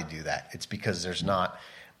why they do that. It's because there's not.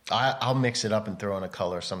 I'll mix it up and throw in a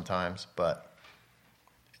color sometimes, but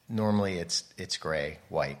normally it's gray,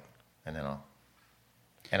 white, and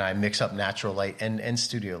then I mix up natural light and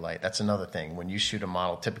studio light. That's another thing. When you shoot a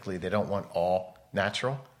model, typically they don't want all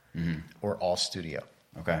natural or all studio.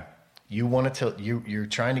 okay. You want it to you're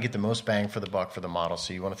trying to get the most bang for the buck for the model,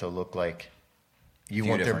 so you want it to look like you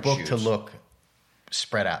want their book to look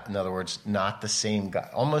spread out. In other words, not the same guy,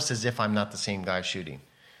 almost as if I'm not the same guy shooting.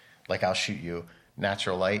 Like I'll shoot you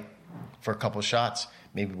natural light for a couple shots.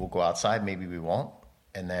 Maybe we'll go outside, maybe we won't,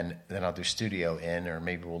 and then I'll do studio in, or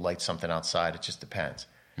maybe we'll light something outside. It just depends.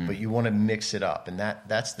 But you want to mix it up, and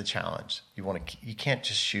that's the challenge. You can't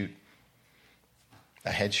just shoot a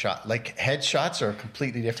headshot. Like headshots are a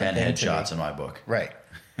completely different 10 thing to headshots me. in my book. Right.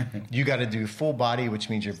 You got to do full body, which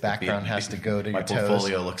means your background has to go to my your toes. My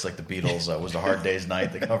portfolio looks like the Beatles. Was a Hard Day's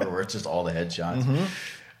Night, the cover where it's just all the headshots.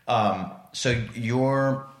 So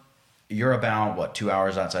you're about, what, 2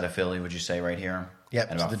 hours outside of Philly, would you say, right here? Yep.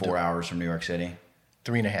 And about 4 hours from New York City?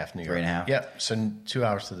 3.5 New York. 3.5? Yep. So 2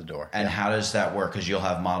 hours to the door. And how does that work? Because you'll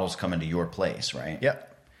have models come into your place, right? Yep.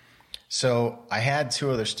 So I had 2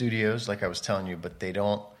 other studios, like I was telling you, but they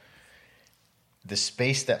don't. The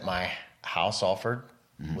space that my house offered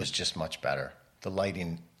was just much better. The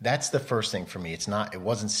lighting, that's the first thing for me. It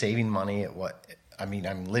wasn't saving money.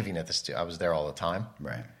 I'm living at the studio. I was there all the time.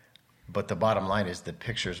 Right. But the bottom line is the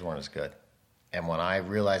pictures weren't as good. And when I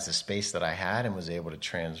realized the space that I had and was able to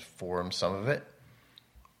transform some of it,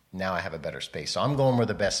 now I have a better space. So I'm going where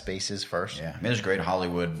the best space is first. Yeah. I mean, there's great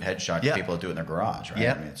Hollywood headshot people that do it in their garage, right?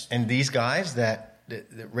 Yeah. I mean, and these guys that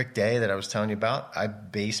Rick Day that I was telling you about, I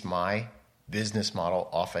base my business model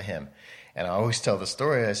off of him. And I always tell the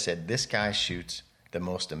story. I said, this guy shoots the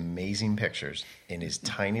most amazing pictures in his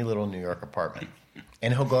tiny little New York apartment.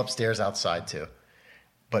 And he'll go upstairs outside too.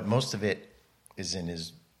 But most of it is in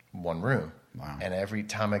his one room. Wow. And every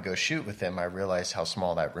time I go shoot with him, I realize how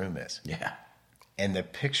small that room is. Yeah. And the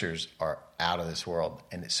pictures are out of this world.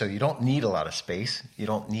 And so you don't need a lot of space. You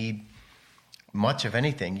don't need much of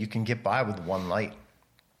anything. You can get by with one light.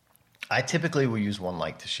 I typically will use one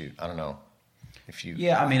light to shoot. I don't know if you...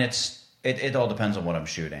 Yeah, I mean, it all depends on what I'm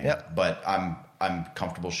shooting. Yep. But I'm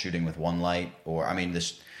comfortable shooting with one light. Or, I mean,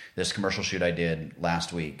 this commercial shoot I did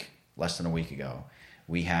last week, less than a week ago,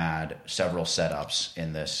 we had several setups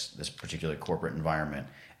in this particular corporate environment.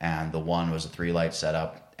 And the one was a 3-light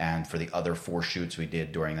setup. And for the other 4 shoots we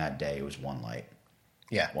did during that day, it was one light.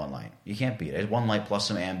 Yeah. One light. You can't beat it. It's one light plus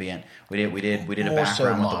some ambient. We did a More background so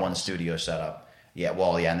with the one models. studio setup. Yeah,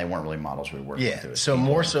 well, yeah, and they weren't really models we were working with. Yeah, so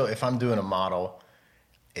more so if I'm doing a model,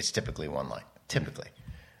 it's typically one light. Typically.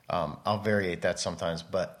 I'll variate that sometimes.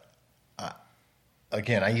 But,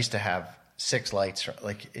 again, I used to have 6 lights.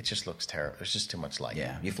 Like, it just looks terrible. There's just too much light.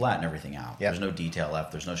 Yeah, you flatten everything out. Yep. There's no detail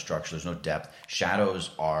left. There's no structure. There's no depth. Shadows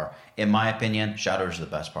are, in my opinion, shadows are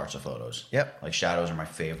the best parts of photos. Yep. Like, shadows are my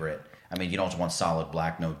favorite. I mean, you don't just want solid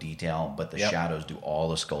black, no detail, but the shadows do all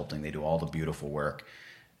the sculpting. They do all the beautiful work,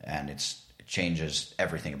 and it changes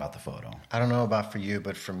everything about the photo. I don't know about for you,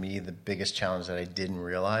 but for me, the biggest challenge that I didn't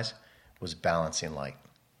realize was balancing light.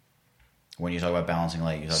 When you talk about balancing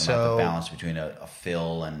light, you're talking about the balance between a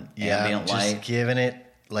fill and ambient light. Just giving it,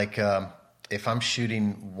 like, if I'm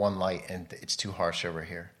shooting one light and it's too harsh over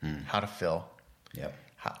here, how to fill. Yep.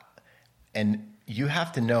 And you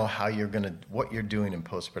have to know what you're doing in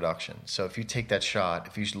post-production. So if you take that shot,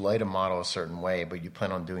 if you light a model a certain way, but you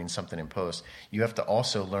plan on doing something in post, you have to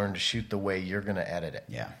also learn to shoot the way you're going to edit it.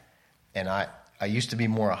 Yeah. And I used to be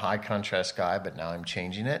more a high contrast guy, but now I'm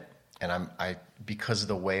changing it. And because of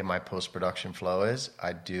the way my post-production flow is,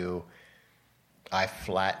 I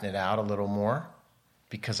flatten it out a little more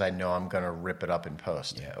because I know I'm going to rip it up in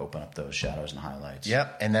post. Yeah, open up those shadows and highlights.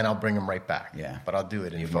 Yep, and then I'll bring them right back. Yeah. But I'll do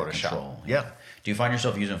it in You have more Photoshop. control. Yeah. Do you find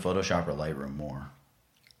yourself using Photoshop or Lightroom more?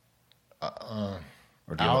 Or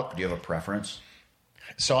do you have a preference?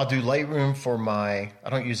 So I'll do Lightroom for I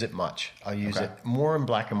don't use it much. I'll use Okay. it more in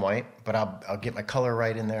black and white, but I'll get my color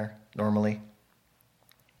right in there normally.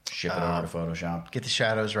 Ship it over to Photoshop. Get the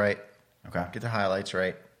shadows right. Okay. Get the highlights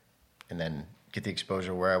right. And then get the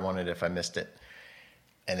exposure where I want it if I missed it.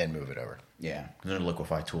 And then move it over. Yeah. There's a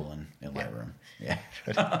liquify tool in Lightroom. Yeah.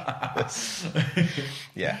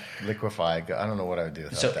 Yeah. Liquify. I don't know what I would do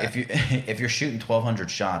without So that. if you're shooting 1,200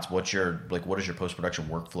 shots, what is your post-production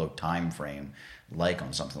workflow time frame like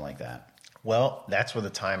on something like that? Well, that's where the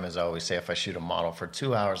time is. I always say if I shoot a model for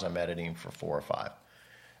 2 hours, I'm editing for 4 or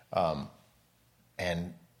 5.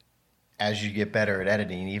 And as you get better at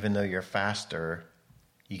editing, even though you're faster,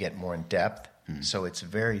 you get more in depth. So it's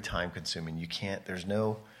very time consuming. You can't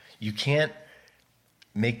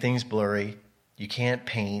make things blurry. You can't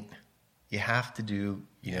paint. You have to do,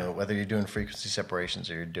 whether you're doing frequency separations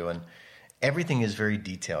or you're doing, everything is very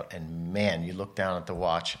detailed. And man, you look down at the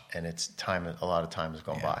watch and a lot of time has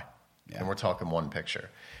gone by. Yeah. And we're talking one picture.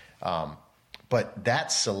 But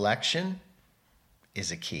that selection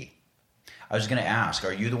is a key. I was going to ask,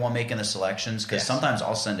 are you the one making the selections? Because Yes. sometimes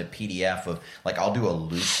I'll send a PDF of, I'll do a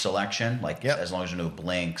loose selection, Yep. as long as there are no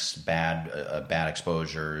blinks, bad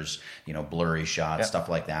exposures, blurry shots, Yep. stuff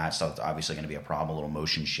like that. Stuff that's obviously going to be a problem, a little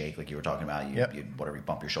motion shake, like you were talking about, Yep. you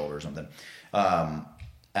bump your shoulder or something. And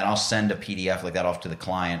I'll send a PDF like that off to the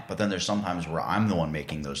client. But then there's sometimes where I'm the one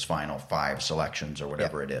making those final 5 selections or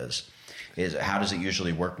whatever Yep. it is. How does it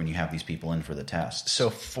usually work when you have these people in for the test? So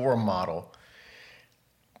for a model,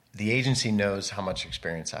 the agency knows how much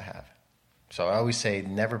experience I have. So I always say,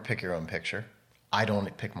 never pick your own picture. I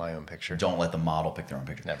don't pick my own picture. Don't let the model pick their own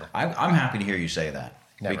picture. Never. I'm happy to hear you say that.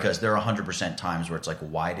 Never. Because there are 100% times where it's like,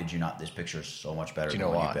 why did you not? This picture is so much better Do you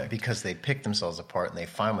than know what why? you picked. Because they pick themselves apart and they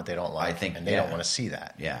find what they don't like. I think- and they yeah. don't want to see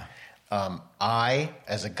that. Yeah. I,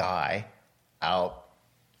 as a guy,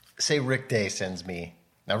 say Rick Day sends me.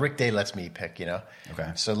 Now, Rick Day lets me pick,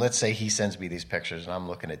 Okay. So let's say he sends me these pictures and I'm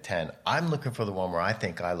looking at 10. I'm looking for the one where I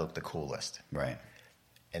think I look the coolest. Right.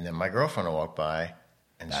 And then my girlfriend will walk by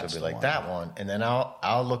and That's she'll the be like, one. that one. And then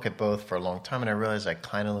I'll look at both for a long time and I realize I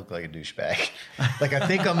kind of look like a douchebag. Like I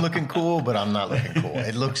think I'm looking cool, but I'm not looking cool.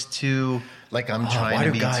 It looks too like I'm trying why to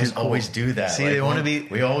do be guys too cool. always do that? See, Like, they want to be.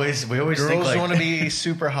 We always think Girls like want to be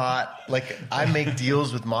super hot. Like I make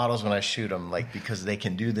deals with models when I shoot them, like because they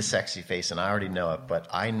can do the sexy face, and I already know it. But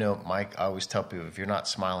I know, Mike. I always tell people, if you're not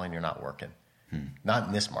smiling, you're not working. Not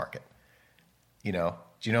in this market.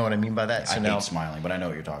 Do you know what I mean by that? I hate smiling, but I know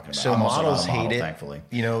what you're talking about. So I'm also not a models model, hate it. thankfully.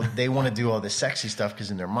 They want to do all this sexy stuff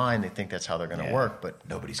because in their mind they think that's how they're going to Yeah. work. But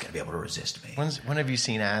Nobody's going to be able to resist me. when have you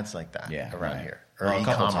seen ads like that Yeah, around right. here or Well, a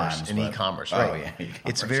couple e-commerce? times, In but- e-commerce, Oh, right? yeah, e-commerce,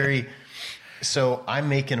 It's very. yeah. So I'm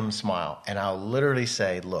making them smile, and I'll literally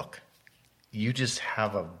say, "Look, you just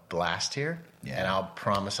have a blast here, Yeah. and I'll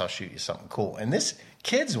promise I'll shoot you something cool." And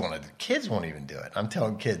kids won't even do it. I'm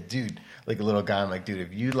telling kids, dude, like a little guy, I'm like, dude,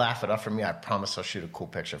 if you laugh it up for me, I promise I'll shoot a cool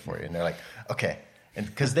picture for you. And they're like, okay. And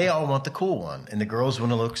because they all want the cool one, and the girls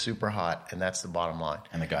want to look super hot, and that's the bottom line.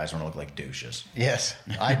 And the guys want to look like douches. Yes,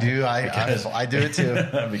 I do. I do it too.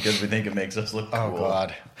 Because we think it makes us look cool. Oh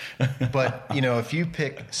God! But if you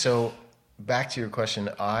pick, so back to your question,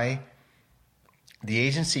 the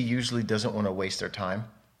agency usually doesn't want to waste their time,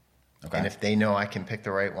 Okay. and if they know I can pick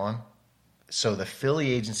the right one, so the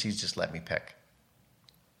Philly agencies just let me pick.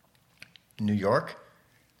 New York,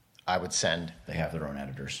 I would send. They have their own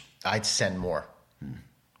editors. I'd send more.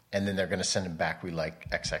 And then they're going to send them back. We like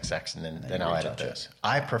XXX, and then you I'll edit retouch it. those.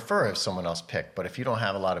 I prefer if someone else picked, but if you don't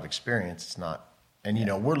have a lot of experience, it's not. And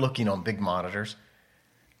we're looking on big monitors.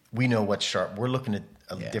 We know what's sharp. We're looking at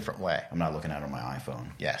a Yeah. different way. I'm not looking at it on my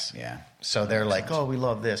iPhone. Yes. Yeah. So they're like, "Oh, we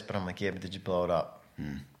love this," but I'm like, "Yeah, but did you blow it up?"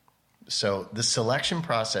 So the selection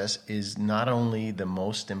process is not only the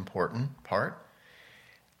most important part;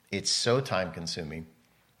 it's so time consuming.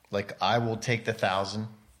 Like I will take the 1,000,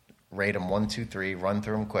 rate them 1, 2, 3, run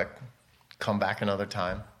through them quick, come back another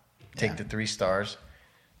time, take Yeah. the 3 stars,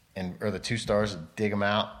 or the 2 stars, dig them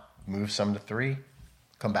out, move some to 3,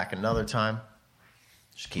 come back another time,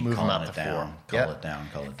 Just keep move them culling out it to 4. down. Yep. Cull it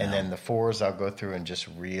down. And then the 4s, I'll go through and just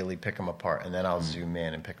really pick them apart, and then I'll zoom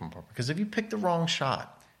in and pick them apart. Because if you pick the wrong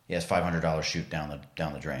shot, yeah, it's $500 shoot down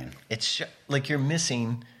the drain. it's like you're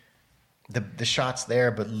missing the shots there,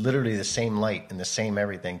 but literally the same light and the same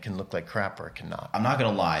everything can look like crap or it cannot. I'm not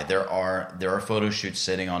gonna lie. There are photo shoots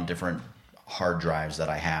sitting on different hard drives that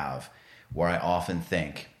I have where I often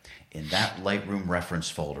think in that Lightroom reference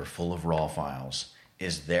folder full of raw files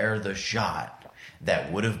is there the shot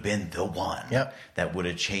that would have been the one that would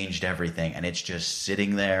have changed everything? And it's just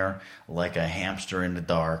sitting there like a hamster in the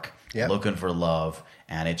dark, looking for love,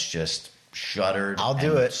 and it's just shuttered. I'll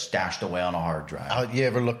do it. Stashed away on a hard drive. You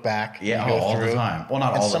ever look back? Yeah, all the time. Well,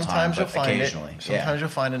 not all the time, but occasionally. Sometimes you'll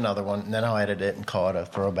find another one, and then I'll edit it and call it a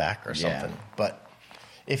throwback or something. But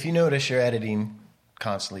if you notice, your editing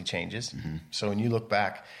constantly changes. So when you look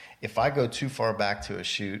back, if I go too far back to a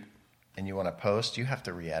shoot and you want to post, you have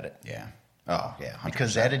to re-edit. Yeah. Oh, yeah. 100%.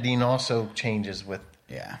 Because editing also changes with,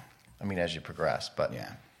 I mean, as you progress. But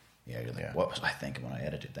yeah, you're like, what was I thinking when I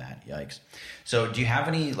edited that? Yikes. So do you have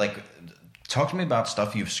any, talk to me about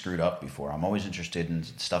stuff you've screwed up before. I'm always interested in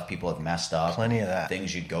stuff people have messed up. Plenty of that.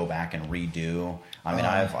 Things you'd go back and redo. I mean,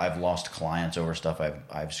 I've lost clients over stuff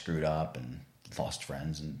I've screwed up and lost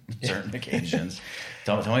friends on certain occasions.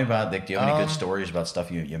 Tell me about, do you have any good stories about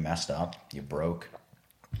stuff you messed up, you broke?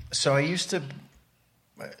 So I used to,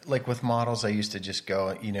 with models, I used to just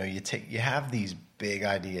go, you have these big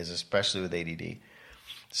ideas, especially with ADD.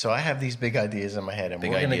 So I have these big ideas in my head, and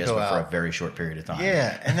we're going to go out for a very short period of time.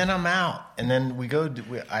 Yeah, and then I'm out, and then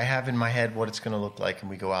I have in my head what it's going to look like, and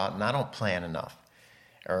we go out, and I don't plan enough,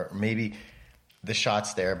 or maybe the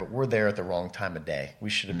shot's there, but we're there at the wrong time of day. We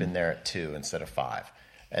should have been there at 2 instead of 5,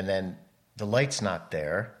 and then the light's not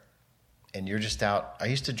there, and you're just out. I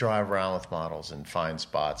used to drive around with models and find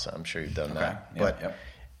spots. I'm sure you've done that, but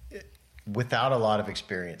without a lot of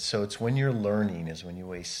experience. So it's when you're learning is when you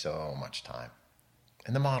waste so much time.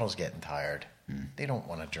 And the model's getting tired. They don't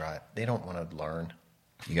want to drive. They don't want to learn.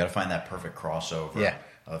 You got to find that perfect crossover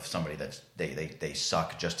of somebody that's they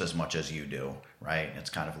suck just as much as you do, right? It's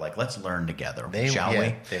kind of like, let's learn together, shall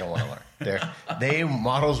we? They don't want to learn.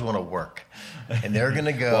 Models want to work, and they're going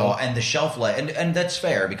to go. Well, and the shelf life, and that's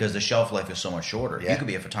fair because the shelf life is so much shorter. You could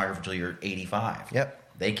be a photographer until you're 85. Yep.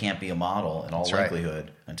 They can't be a model in all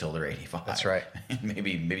likelihood until they're 85. That's right.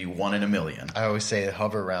 maybe 1 in a million. I always say the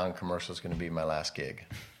hover around commercial is going to be my last gig.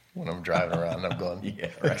 When I'm driving around, I'm going. Yeah,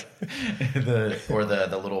 right.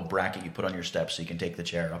 the little bracket you put on your steps so you can take the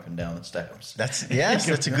chair up and down the steps. That's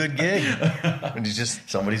a good gig. When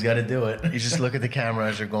somebody's got to do it. You just look at the camera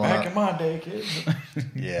as you're going back in my day, kids.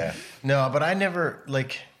 Yeah. No, but I never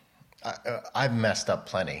I've messed up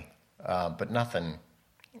plenty, but nothing.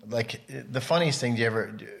 The funniest thing, do you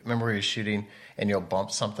remember where you're shooting and you'll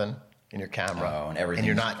bump something in your camera and everything, and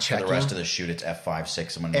you're not checking? For the rest of the shoot, it's f5,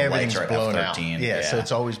 6, and when the lights are at f13. Yeah, so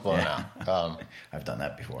it's always blown out. I've done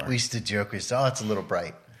that before. We used to joke, it's a little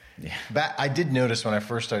bright. Yeah. I did notice when I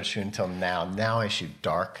first started shooting until now. Now I shoot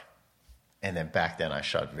dark, and then back then I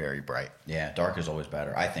shot very bright. Yeah, dark is always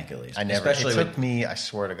better, I think, at least. I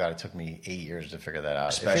swear to God, it took me 8 years to figure that out.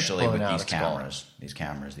 Especially with these cameras. These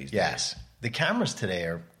cameras these days. Yes. The cameras today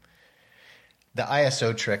are the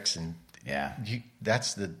ISO tricks, and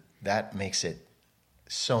that makes it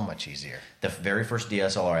so much easier. The very first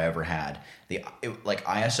DSLR I ever had,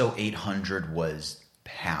 ISO 800 was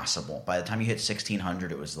passable. By the time you hit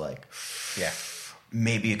 1600, it was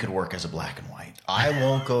maybe it could work as a black and white. I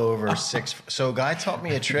won't go over 6. So a guy taught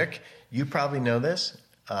me a trick. You probably know this.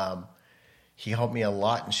 He helped me a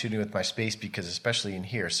lot in shooting with my space because especially in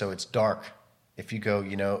here. So it's dark. If you go,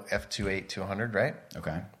 f2.8 200, right?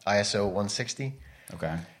 Okay. ISO 160.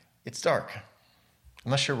 Okay. It's dark.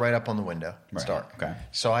 Unless you're right up on the window. It's dark. Okay.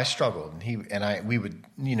 So I struggled, and we would,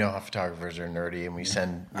 how photographers are nerdy, and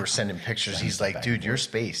we're sending pictures. He's like, dude, your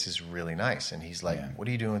space is really nice. And he's like, what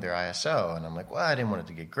are you doing with your ISO? And I'm like, well, I didn't want it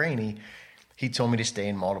to get grainy. He told me to stay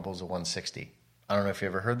in multiples of 160. I don't know if you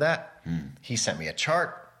ever heard that. He sent me a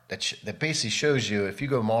chart that basically shows you if you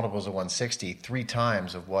go multiples of 160 3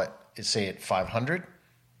 times of what, say at 500,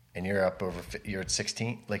 and you're at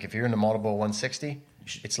 16. Like if you're in the multiple of 160,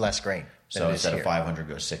 it's less grain. So instead of 500,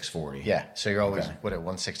 go 640. Yeah. So you're always at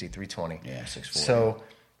 160, 320. Yeah, 640. So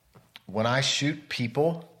when I shoot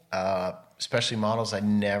people, especially models, I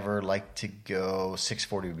never like to go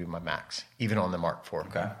 640 would be my max, even on the Mark IV.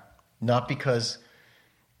 Okay. Not because,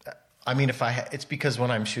 it's because when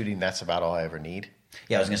I'm shooting, that's about all I ever need.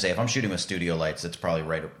 Yeah, I was going to say, if I'm shooting with studio lights, that's probably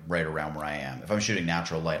right around where I am. If I'm shooting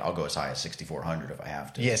natural light, I'll go as high as 6400 if I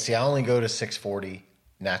have to. Yeah, see, I only go to 640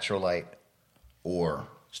 natural light. Or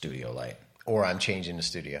studio light. Or I'm changing the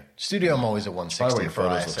studio. Studio, I'm always at 160 your for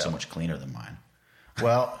photos ISO. look so much cleaner than mine.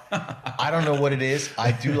 Well, I don't know what it is.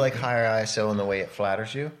 I do like higher ISO in the way it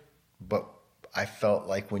flatters you, but I felt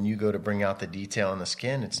like when you go to bring out the detail in the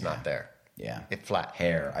skin, it's not there. Yeah. It flat.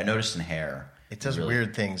 Hair. I noticed in hair. It does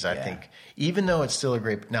weird things, I think. Even though it's still a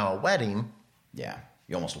great... Now, a wedding... Yeah.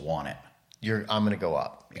 You almost want it. I'm going to go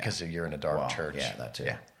up because you're in a dark church. Yeah, that too.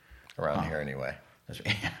 Yeah. Around here anyway.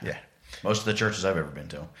 Yeah. Most of the churches I've ever been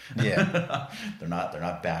to. Yeah. they're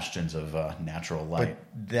not bastions of natural light.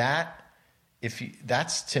 But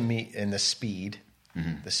that's to me, and the speed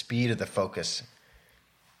of the focus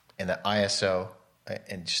and the ISO,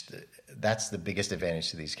 and just that's the biggest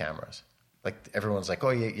advantage to these cameras. Like everyone's like, oh,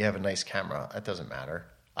 you have a nice camera. That doesn't matter.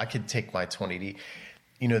 I could take my 20D,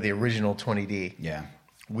 the original 20D. Yeah.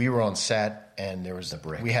 We were on set, and there was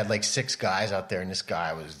we had like 6 guys out there, and this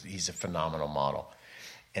guy he's a phenomenal model.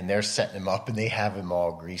 And they're setting him up, and they have him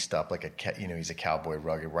all greased up like he's a cowboy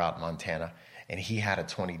rugged. We're out in Montana, and he had a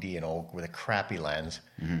 20D with a crappy lens.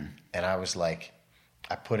 Mm-hmm. And I was like,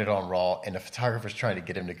 I put it on RAW, and the photographer's trying to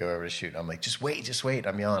get him to go over to shoot. I'm like, just wait.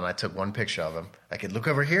 I'm yelling. I took one picture of him. I could look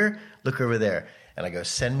over here, look over there. And I go,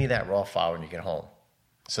 send me that RAW file when you get home.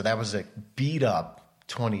 So that was a beat up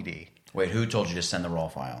 20D. Wait, who told you to send the RAW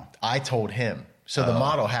file? I told him. So the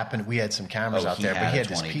model happened. We had some cameras out there, but he had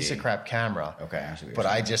this piece of crap camera. Okay, I see what you're but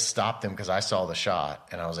saying. I just stopped him because I saw the shot,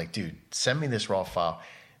 and I was like, "Dude, send me this RAW file."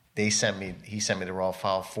 He sent me the RAW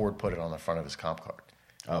file. Ford put it on the front of his comp card.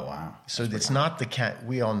 Oh wow! So it's not the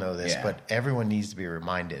we all know this, but everyone needs to be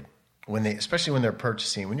reminded especially when they're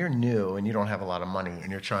purchasing. When you're new and you don't have a lot of money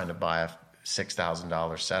and you're trying to buy a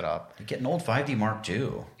 $6,000 setup. You get an old 5D Mark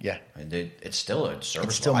II. Yeah. It's still a serviceable.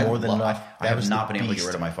 It's still more than enough. I have not been able to get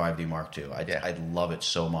rid of my 5D Mark II. I love it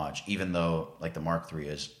so much, even though like the Mark III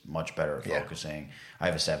is much better at focusing. I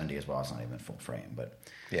have a 70 as well. It's not even full frame, but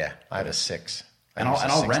yeah, I have a 6. And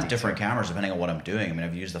I'll rent different cameras depending on what I'm doing. I mean,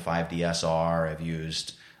 I've used the 5DSR. I've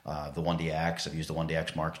used the 1DX. I've used the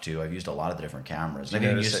 1DX Mark II. I've used a lot of the different cameras. I've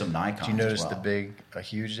even used some Nikons. Do you notice a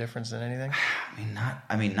huge difference in anything?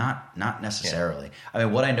 Not necessarily. Yeah. I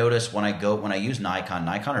mean, what I notice when I use Nikon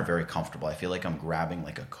are very comfortable. I feel like I'm grabbing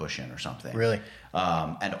like a cushion or something. Really?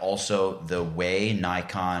 And also the way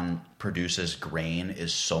Nikon produces grain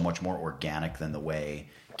is so much more organic than the way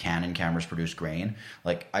Canon cameras produce grain.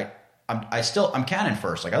 Like I'm Canon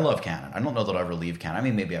first. Like I love Canon. I don't know that I'll ever leave Canon. I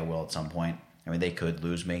mean, maybe I will at some point. I mean, they could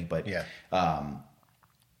lose me, but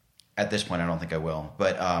at this point, I don't think I will.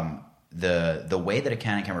 But the way that a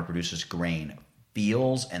Canon camera produces grain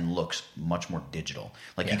feels and looks much more digital.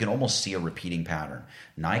 Like you can almost see a repeating pattern.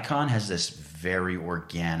 Nikon has this very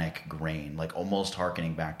organic grain, like almost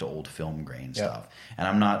harkening back to old film grain stuff. And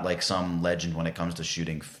I'm not like some legend when it comes to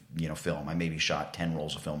shooting, film. I maybe shot 10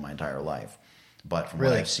 rolls of film my entire life, but from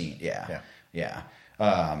what I've seen,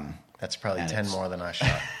 that's probably 10 more than I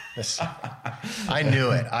shot. I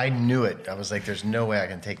knew it. I was like, "There's no way I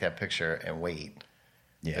can take that picture and wait."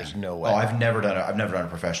 Yeah. There's no way. Oh, I've never done a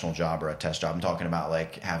professional job or a test job. I'm talking about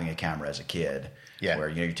like having a camera as a kid. Yeah. Where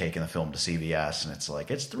you're taking the film to CVS and it's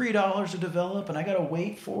like it's $3 to develop and I got to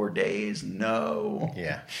wait 4 days. No.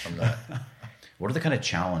 Yeah, I'm not. What are the kind of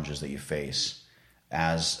challenges that you face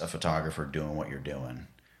as a photographer doing what you're doing?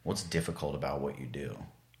 What's difficult about what you do?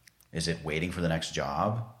 Is it waiting for the next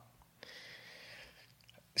job?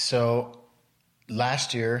 So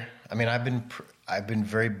last year, I mean, I've been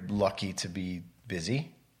very lucky to be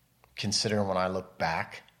busy, considering when I look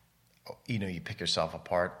back, you pick yourself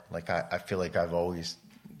apart. Like I feel like I've always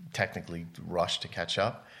technically rushed to catch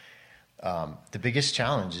up. The biggest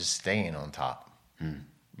challenge is staying on top,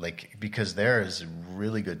 because there is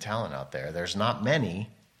really good talent out there. There's not many,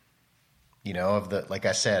 like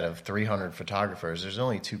I said, of 300 photographers, there's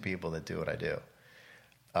only 2 people that do what I do.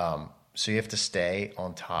 So you have to stay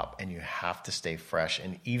on top and you have to stay fresh.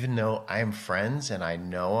 And even though I am friends and I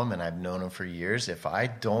know them and I've known them for years, if I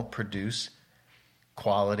don't produce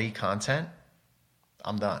quality content,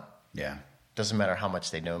 I'm done. Yeah. Doesn't matter how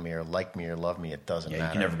much they know me or like me or love me. It doesn't matter.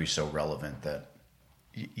 You can never be so relevant that.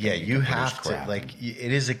 You have to. Like,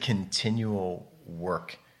 it is a continual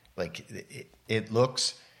work. Like it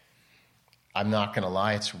looks, I'm not going to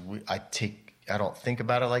lie. I don't think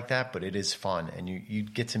about it like that, but it is fun. And you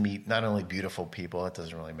get to meet not only beautiful people, it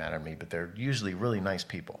doesn't really matter to me, but they're usually really nice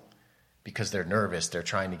people because they're nervous. They're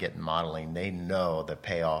trying to get in modeling. They know the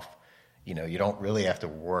payoff. You don't really have to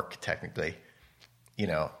work technically,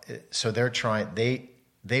 so they're trying,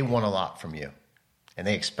 they want a lot from you and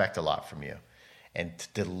they expect a lot from you and to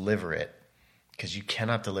deliver it because you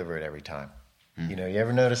cannot deliver it every time. You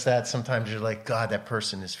ever notice that? Sometimes you're like, God, that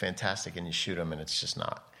person is fantastic, and you shoot them, and it's just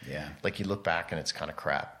not. Yeah. Like you look back, and it's kind of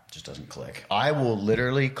crap. Just doesn't click. I will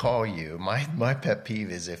literally call you. My pet peeve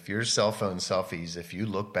is if your cell phone selfies, if you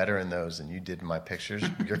look better in those than you did in my pictures,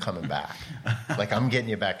 you're coming back. Like I'm getting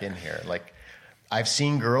you back in here. Like I've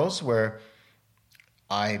seen girls where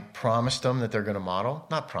I promised them that they're going to model.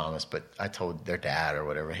 Not promised, but I told their dad or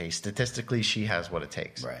whatever, hey, statistically, she has what it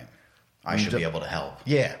takes. Right. I should be able to help.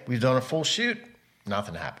 Yeah. We've done a full shoot.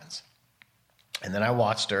 Nothing happens. And then I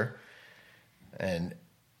watched her and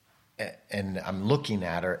and I'm looking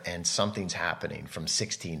at her and something's happening from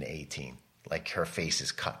 16 to 18. Like her face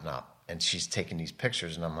is cutting up and she's taking these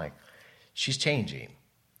pictures and I'm like, she's changing.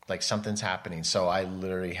 Like something's happening. So I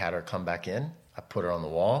literally had her come back in. I put her on the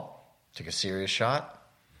wall, took a serious shot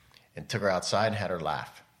and took her outside and had her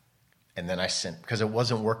laugh. And then I sent, because it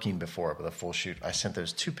wasn't working before with a full shoot, I sent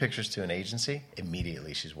those 2 pictures to an agency.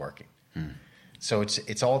 Immediately she's working. So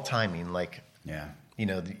it's all timing. Like, you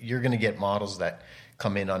know, you're going to get models that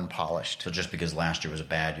come in unpolished. So just because last year was a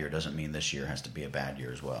bad year doesn't mean this year has to be a bad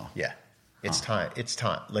year as well. Yeah. It's time. It's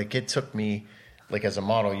time. Like it took me, like as a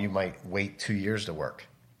model, you might wait 2 years to work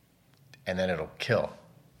and then it'll kill.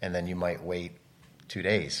 And then you might wait 2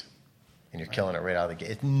 days and you're killing it right out of the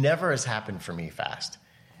gate. It never has happened for me fast.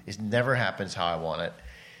 It never happens how I want it.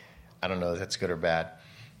 I don't know if that's good or bad.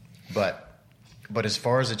 But as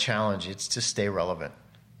far as a challenge, it's to stay relevant.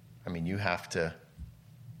 I mean, you have to.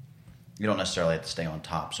 You don't necessarily have to stay on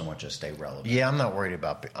top so much as stay relevant. Yeah, I'm not worried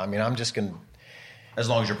about. I mean, I'm just going to. As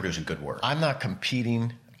long as you're producing good work. I'm not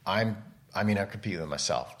competing. I compete with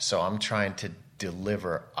myself. So I'm trying to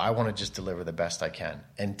deliver. I want to just deliver the best I can.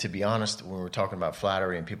 And to be honest, when we're talking about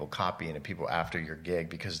flattery and people copying and people after your gig,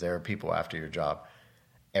 because there are people after your job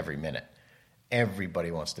every minute. Everybody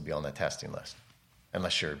wants to be on that testing list.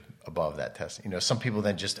 Unless you're above that testing. You know, some people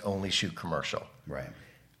then just only shoot commercial. Right.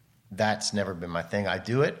 That's never been my thing. I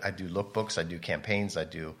do it. I do lookbooks. I do campaigns. I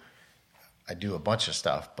do a bunch of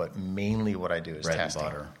stuff. But mainly what I do is bread testing.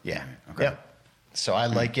 And butter. Yeah. Okay. Yeah. So I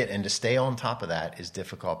like it. And to stay on top of that is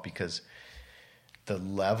difficult because the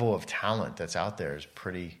level of talent that's out there is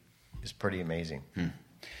pretty amazing.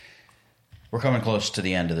 We're coming close to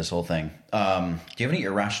the end of this whole thing. Do you have any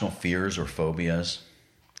irrational fears or phobias?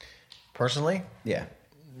 Personally? Yeah.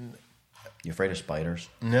 You afraid of spiders?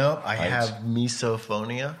 No, I Heights? have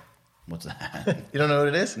misophonia. What's that? You don't know what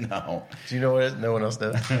it is? No. Do you know what it is? No one else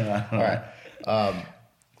does? All right.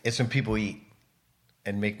 It's when people eat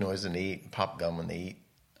and make noise when they eat, and pop gum when they eat.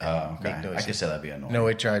 Oh, okay. Make noise. I could say that'd be annoying. No,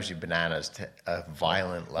 it drives you bananas to a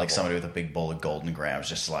violent level. Like somebody with a big bowl of Golden Grams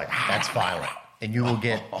just like... That's violent. And you will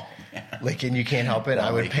get... like, and you can't help it. That'll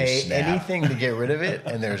I would make you pay snap. anything to get rid of it,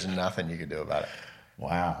 and there's nothing you can do about it.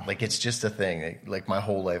 Wow. Like, it's just a thing. Like, my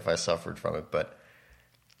whole life I suffered from it, but,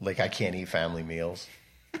 like, I can't eat family meals.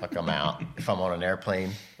 Like, I'm out. If I'm on an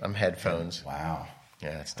airplane, I'm headphones. Wow.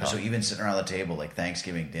 Yeah, it's tough. So even sitting around the table, like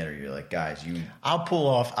Thanksgiving dinner, you're like, guys, you... I'll pull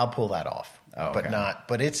that off. Oh, okay.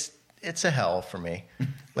 But it's a hell for me.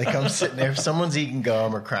 Like, I'm sitting there, if someone's eating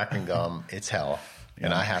gum or cracking gum, it's hell. Yeah.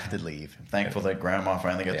 And I have to leave. Thankful that Grandma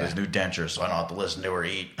finally got those new dentures, so I don't have to listen to her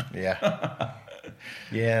eat. Yeah.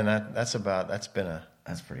 Yeah, and that's been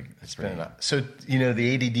so, you know,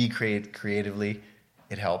 the ADD creatively,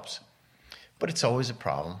 it helps, but it's always a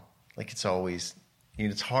problem. Like, it's always, you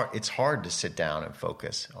know, it's hard to sit down and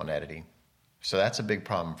focus on editing. So that's a big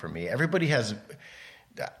problem for me. Everybody has,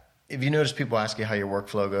 if you notice people ask you how your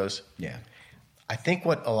workflow goes. Yeah. I think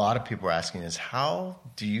what a lot of people are asking is, how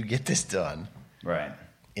do you get this done? Right.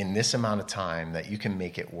 In this amount of time that you can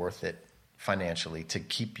make it worth it financially to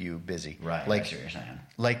keep you busy. Right. Like, that's what you're saying.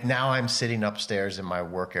 Like, now I'm sitting upstairs in my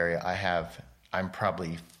work area. I'm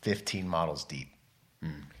probably 15 models deep.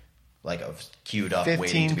 Like queued up,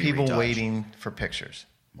 15 people retouched. waiting for pictures.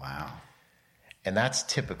 Wow. And that's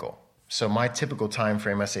typical. So my typical time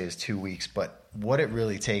frame, I say, is 2 weeks. But what it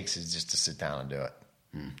really takes is just to sit down and do it.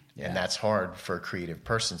 Yeah. And that's hard for a creative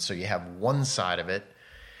person. So you have one side of it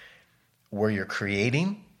where you're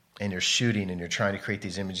creating and you're shooting and you're trying to create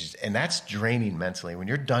these images. And that's draining mentally. When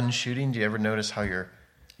you're done shooting, do you ever notice how you're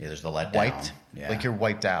there's the letdown. wiped? Yeah. Like, you're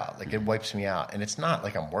wiped out. Like, it wipes me out. And it's not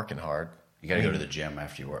like I'm working hard. You got to go to the gym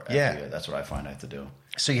after you work. That's what I find I have to do.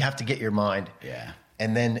 So you have to get your mind. Yeah.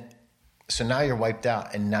 And then, so now you're wiped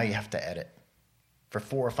out and now you have to edit for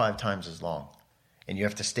 4 or 5 times as long. And you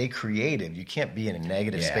have to stay creative. You can't be in a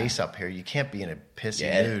negative space up here. You can't be in a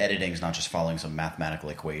pissy mood. Editing's not just following some mathematical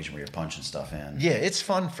equation where you're punching stuff in. Yeah, it's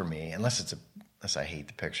fun for me, unless I hate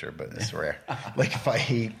the picture, but it's rare. Like, if I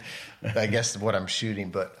hate, I guess, what I'm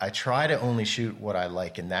shooting. But I try to only shoot what I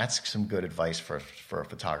like, and that's some good advice for a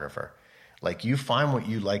photographer. Like, you find what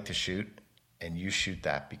you like to shoot, and you shoot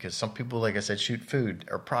that. Because some people, like I said, shoot food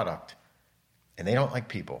or product, and they don't like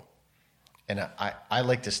people. And I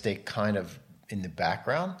like to stay kind of in the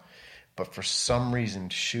background, but for some reason,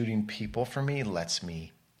 shooting people for me lets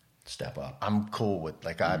me step up. I'm cool with,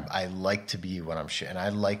 like, I like to be when I'm shooting. And I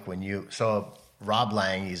like when so Rob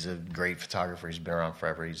Lang, he's a great photographer. He's been around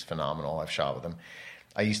forever. He's phenomenal. I've shot with him.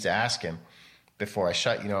 I used to ask him before I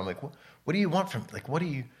shot, I'm like, what do you want from, like, what are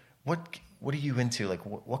you into? Like,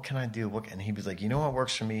 what can I do? And he was like, you know what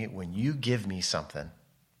works for me? When you give me something,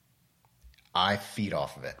 I feed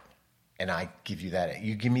off of it. and I give you that.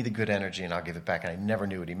 You give me the good energy, and I'll give it back. And I never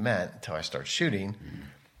knew what he meant until I started shooting. Mm-hmm.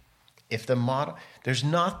 If the model, there's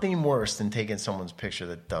nothing worse than taking someone's picture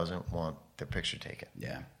that doesn't want their picture taken.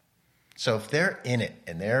 Yeah. So if they're in it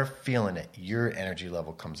and they're feeling it, your energy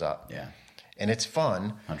level comes up. Yeah. And it's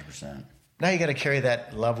fun. 100%. Now you got to carry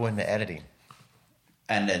that level into editing.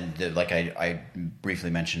 And then, like I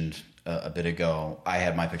briefly mentioned a bit ago, I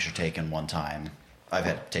had my picture taken one time. I've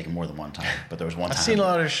had taken more than one time, but there was one time. I've seen a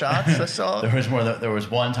lot of shots. I saw. There was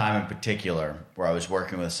one time in particular where I was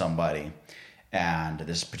working with somebody, and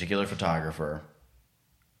this particular photographer,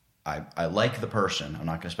 I like the person. I'm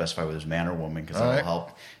not going to specify whether it's man or woman because that will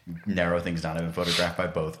help narrow things down. I've been photographed by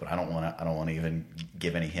both, but I don't want to even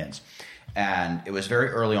give any hints. And it was very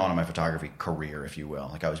early on in my photography career, if you will.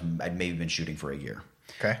 Like I'd maybe been shooting for a year.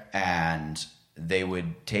 Okay. And they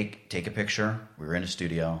would take a picture. We were in a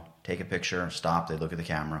studio. Take a picture, stop, they look at the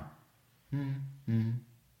camera.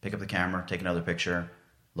 Pick up the camera, take another picture,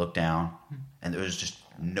 look down, and there was just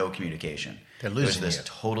no communication. They're losing There was this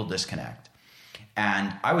total disconnect.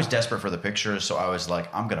 And I was desperate for the pictures, so I was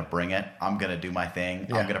like, I'm going to bring it. I'm going to do my thing.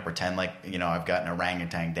 Yeah. I'm going to pretend like, I've got an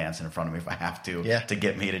orangutan dancing in front of me if I have to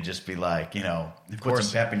get me to just be like, put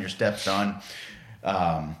some pep in your step, son.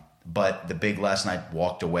 But the big lesson I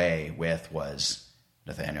walked away with was,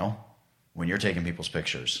 Nathaniel, when you're taking people's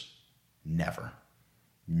pictures, never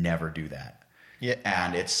do that. Yeah.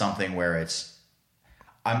 And it's something where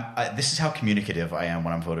this is how communicative I am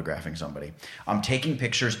when I'm photographing somebody. I'm taking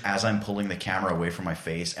pictures as I'm pulling the camera away from my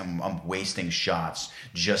face, and I'm wasting shots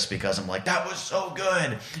just because I'm like, that was so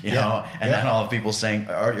good, you know? And then all the people saying,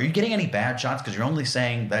 are you getting any bad shots? Because you're only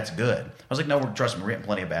saying that's good. I was like, no, trust me, we're getting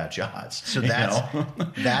plenty of bad shots. So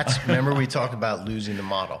that's remember we talked about losing the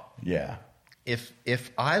model. Yeah.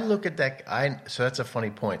 If I look at that, so that's a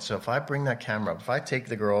funny point. So if I bring that camera up, if I take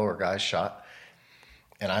the girl or guy's shot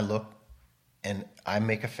and I look and I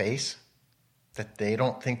make a face that they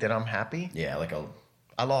don't think that I'm happy. Yeah,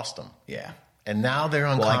 I lost them. Yeah. And now they're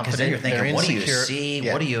unconfident. Well, because then you're thinking, what do you see?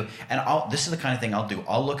 Yeah. What do you... And this is the kind of thing I'll do.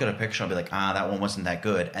 I'll look at a picture and I'll be like, that one wasn't that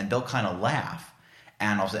good. And they'll kind of laugh.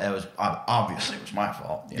 And I'll say, obviously it was my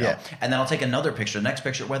fault. You know? Yeah. And then I'll take another picture. The next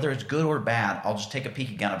picture, whether it's good or bad, I'll just take a peek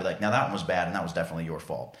again. I'll be like, now that one was bad and that was definitely your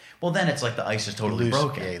fault. Well, then it's like the ice is totally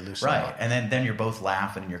broken. Yeah, you right. And then you're both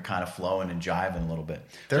laughing and you're kind of flowing and jiving a little bit.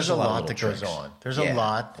 There's a lot that goes on. There's a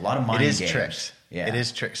lot. A lot of mind games. It is tricks. Yeah. It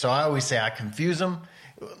is tricks. So I always say I confuse them.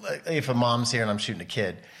 Like if a mom's here and I'm shooting a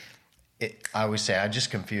kid, I always say I just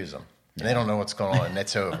confuse them. And they don't know what's going on, and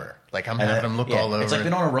it's over. Like I'm having them look all over. It's like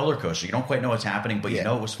being on a roller coaster. You don't quite know what's happening, but you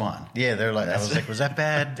know it was fun. Yeah, they're like, I was like, was that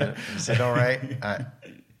bad? Is it all right?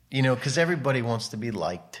 Because everybody wants to be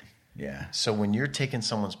liked. Yeah. So when you're taking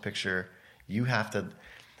someone's picture, you have to.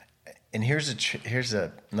 And here's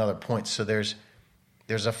another point. So there's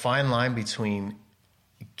a fine line between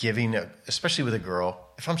giving, especially with a girl.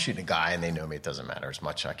 If I'm shooting a guy and they know me, it doesn't matter as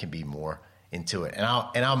much. I can be more into it, and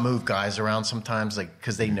I'll move guys around sometimes, like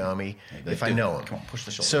because they know me. If I know them, come on, push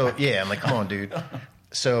the shoulder. So I'm like, come on, dude.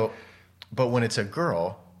 So, but when it's a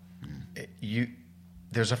girl,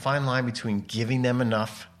 there's a fine line between giving them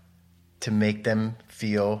enough to make them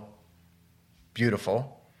feel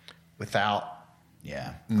beautiful, without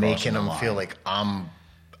making them feel like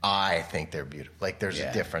I think they're beautiful. Like there's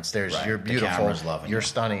a difference. There's you're beautiful, you're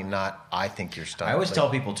stunning, not I think you're stunning. I always tell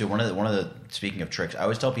people too, one of the speaking of tricks, I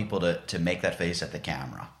always tell people to make that face at the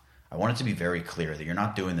camera. I want it to be very clear that you're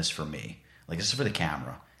not doing this for me. Like this is for the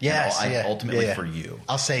camera. Yes, ultimately for you.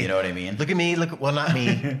 I'll say, you know what I mean? Look at me. Not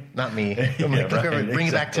me. Not me. I'm like, bring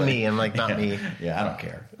it back to me. I'm like, not me. Yeah, I don't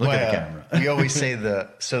care. Look at the camera. We always say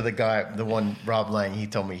the guy, the one Rob Lang, he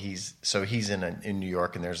told me he's in New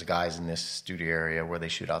York, and there's guys in this studio area where they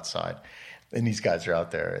shoot outside, and these guys are out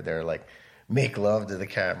there. They're like, make love to the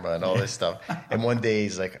camera and all this stuff. And one day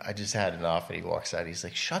he's like, I just had enough, and he walks out. He's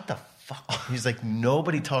like, shut the fuck. He's like,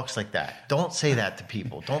 nobody talks like that. Don't say that to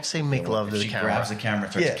people. Don't say make love to the camera. She grabs the camera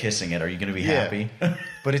and starts kissing it. Are you going to be happy?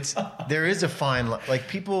 But there is a fine, like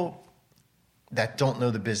people that don't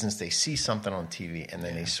know the business, they see something on TV and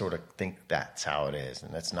then they sort of think that's how it is,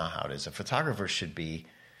 and that's not how it is. A photographer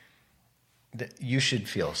you should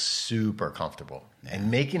feel super comfortable. And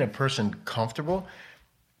making a person comfortable,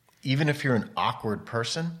 even if you're an awkward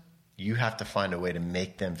person, you have to find a way to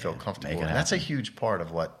make them feel comfortable. And that's a huge part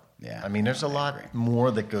of what. I mean, there's a lot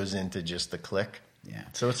more that goes into just the click. Yeah.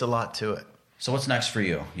 So it's a lot to it. So what's next for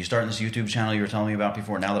you? You starting this YouTube channel you were telling me about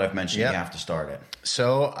before. Now that I've mentioned you have to start it.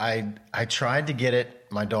 So I tried to get it.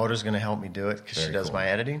 My daughter's going to help me do it because she does my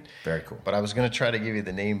editing. Very cool. But I was going to try to give you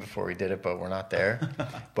the name before we did it, but we're not there.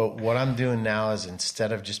 But what I'm doing now is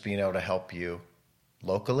instead of just being able to help you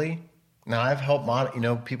locally, Now I've helped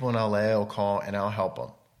people in LA will call and I'll help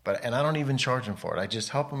them, and I don't even charge them for it. I just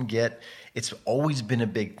help them get. It's always been a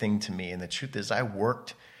big thing to me, and the truth is, I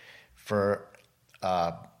worked for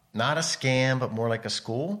not a scam, but more like a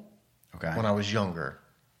school. Okay. When I was younger,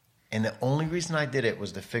 and the only reason I did it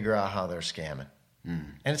was to figure out how they're scamming.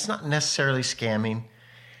 And it's not necessarily scamming;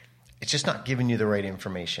 it's just not giving you the right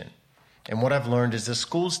information. And what I've learned is the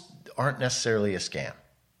schools aren't necessarily a scam.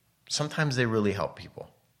 Sometimes they really help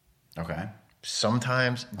people. Okay.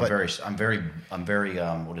 Sometimes, but I'm very.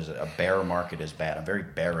 What is it? A bear market is bad. I'm very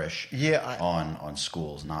bearish. Yeah, on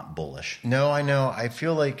schools, not bullish. No, I know. I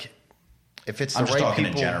feel like if it's the I'm just right talking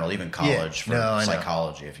people, in general, even college for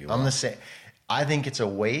psychology, if you will. I'm the same. I think it's a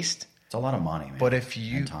waste. It's a lot of money, man. But if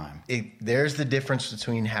you and time, there's the difference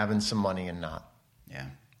between having some money and not. Yeah.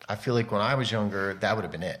 I feel like when I was younger, that would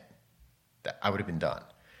have been it. I would have been done.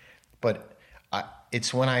 But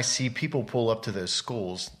it's when I see people pull up to those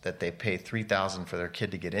schools that they pay $3,000 for their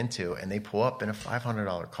kid to get into, and they pull up in a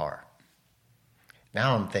 $500 car.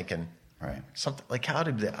 Now I'm thinking, right? Something like I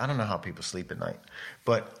don't know how people sleep at night,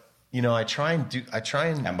 but I try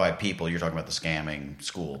and. And by people, you're talking about the scamming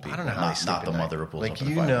school people. I don't know how they sleep not at the night. mother who pulls like up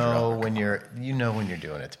in a $500 when you're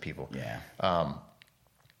doing it to people. Yeah.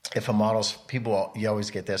 If a model's people, you always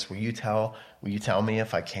get this. Will you tell me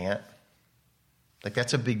if I can't? Like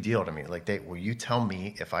that's a big deal to me. Like will you tell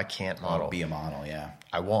me if I can't model? Be a model, yeah.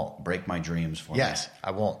 I won't. Break my dreams for me. Yes,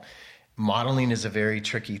 I won't. Modeling is a very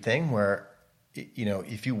tricky thing where,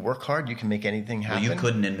 if you work hard, you can make anything happen. Well, you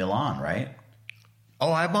couldn't in Milan, right?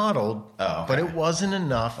 Oh, I modeled, but it wasn't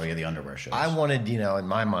enough. Oh, yeah, the underwear shows. I wanted, in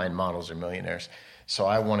my mind, models are millionaires. So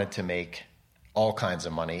I wanted to make all kinds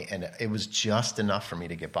of money, and it was just enough for me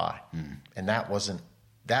to get by. And that wasn't,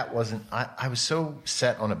 I was so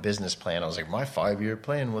set on a business plan. I was like, my 5-year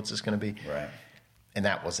plan, what's this going to be? Right. And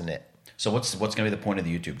that wasn't it. So what's going to be the point of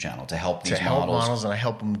the YouTube channel? To help these models, and I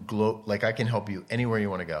help them like I can help you anywhere you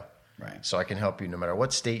want to go. Right. So I can help you no matter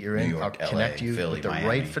what state you're in. New York, I'll connect LA, you Philly, with the Miami.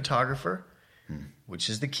 right photographer, which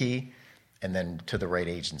is the key, and then to the right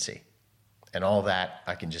agency. And all that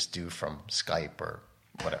I can just do from Skype or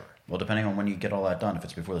whatever. Well, depending on when you get all that done, if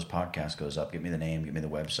it's before this podcast goes up, give me the name, give me the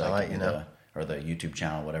website, or the YouTube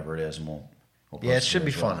channel, whatever it is, and we'll post it should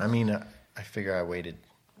be fun. Well. I mean, I figure I waited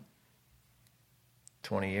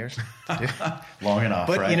 20 years to do. Long enough,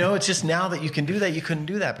 but right? It's just now that you can do that, you couldn't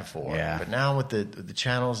do that before. Yeah. But now with the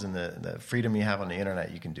channels and the freedom you have on the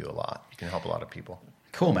internet, you can do a lot. You can help a lot of people.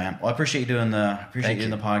 Cool, man. Well, I appreciate you doing the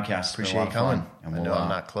podcast. Appreciate you coming. And I know I'm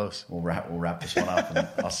not close. We'll wrap this one up, and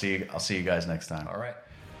I'll see you guys next time. All right.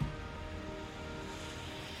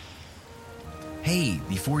 Hey,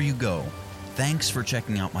 before you go, thanks for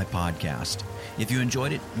checking out my podcast. If you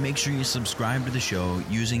enjoyed it, make sure you subscribe to the show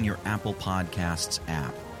using your Apple Podcasts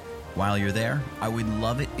app. While you're there, I would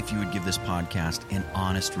love it if you would give this podcast an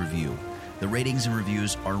honest review. The ratings and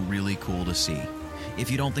reviews are really cool to see. If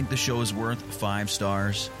you don't think the show is worth 5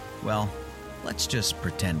 stars, well, let's just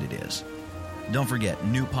pretend it is. Don't forget,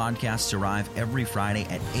 new podcasts arrive every Friday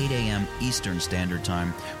at 8 a.m. Eastern Standard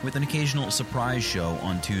Time with an occasional surprise show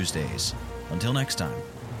on Tuesdays. Until next time,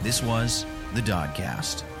 this was the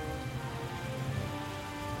Dodcast.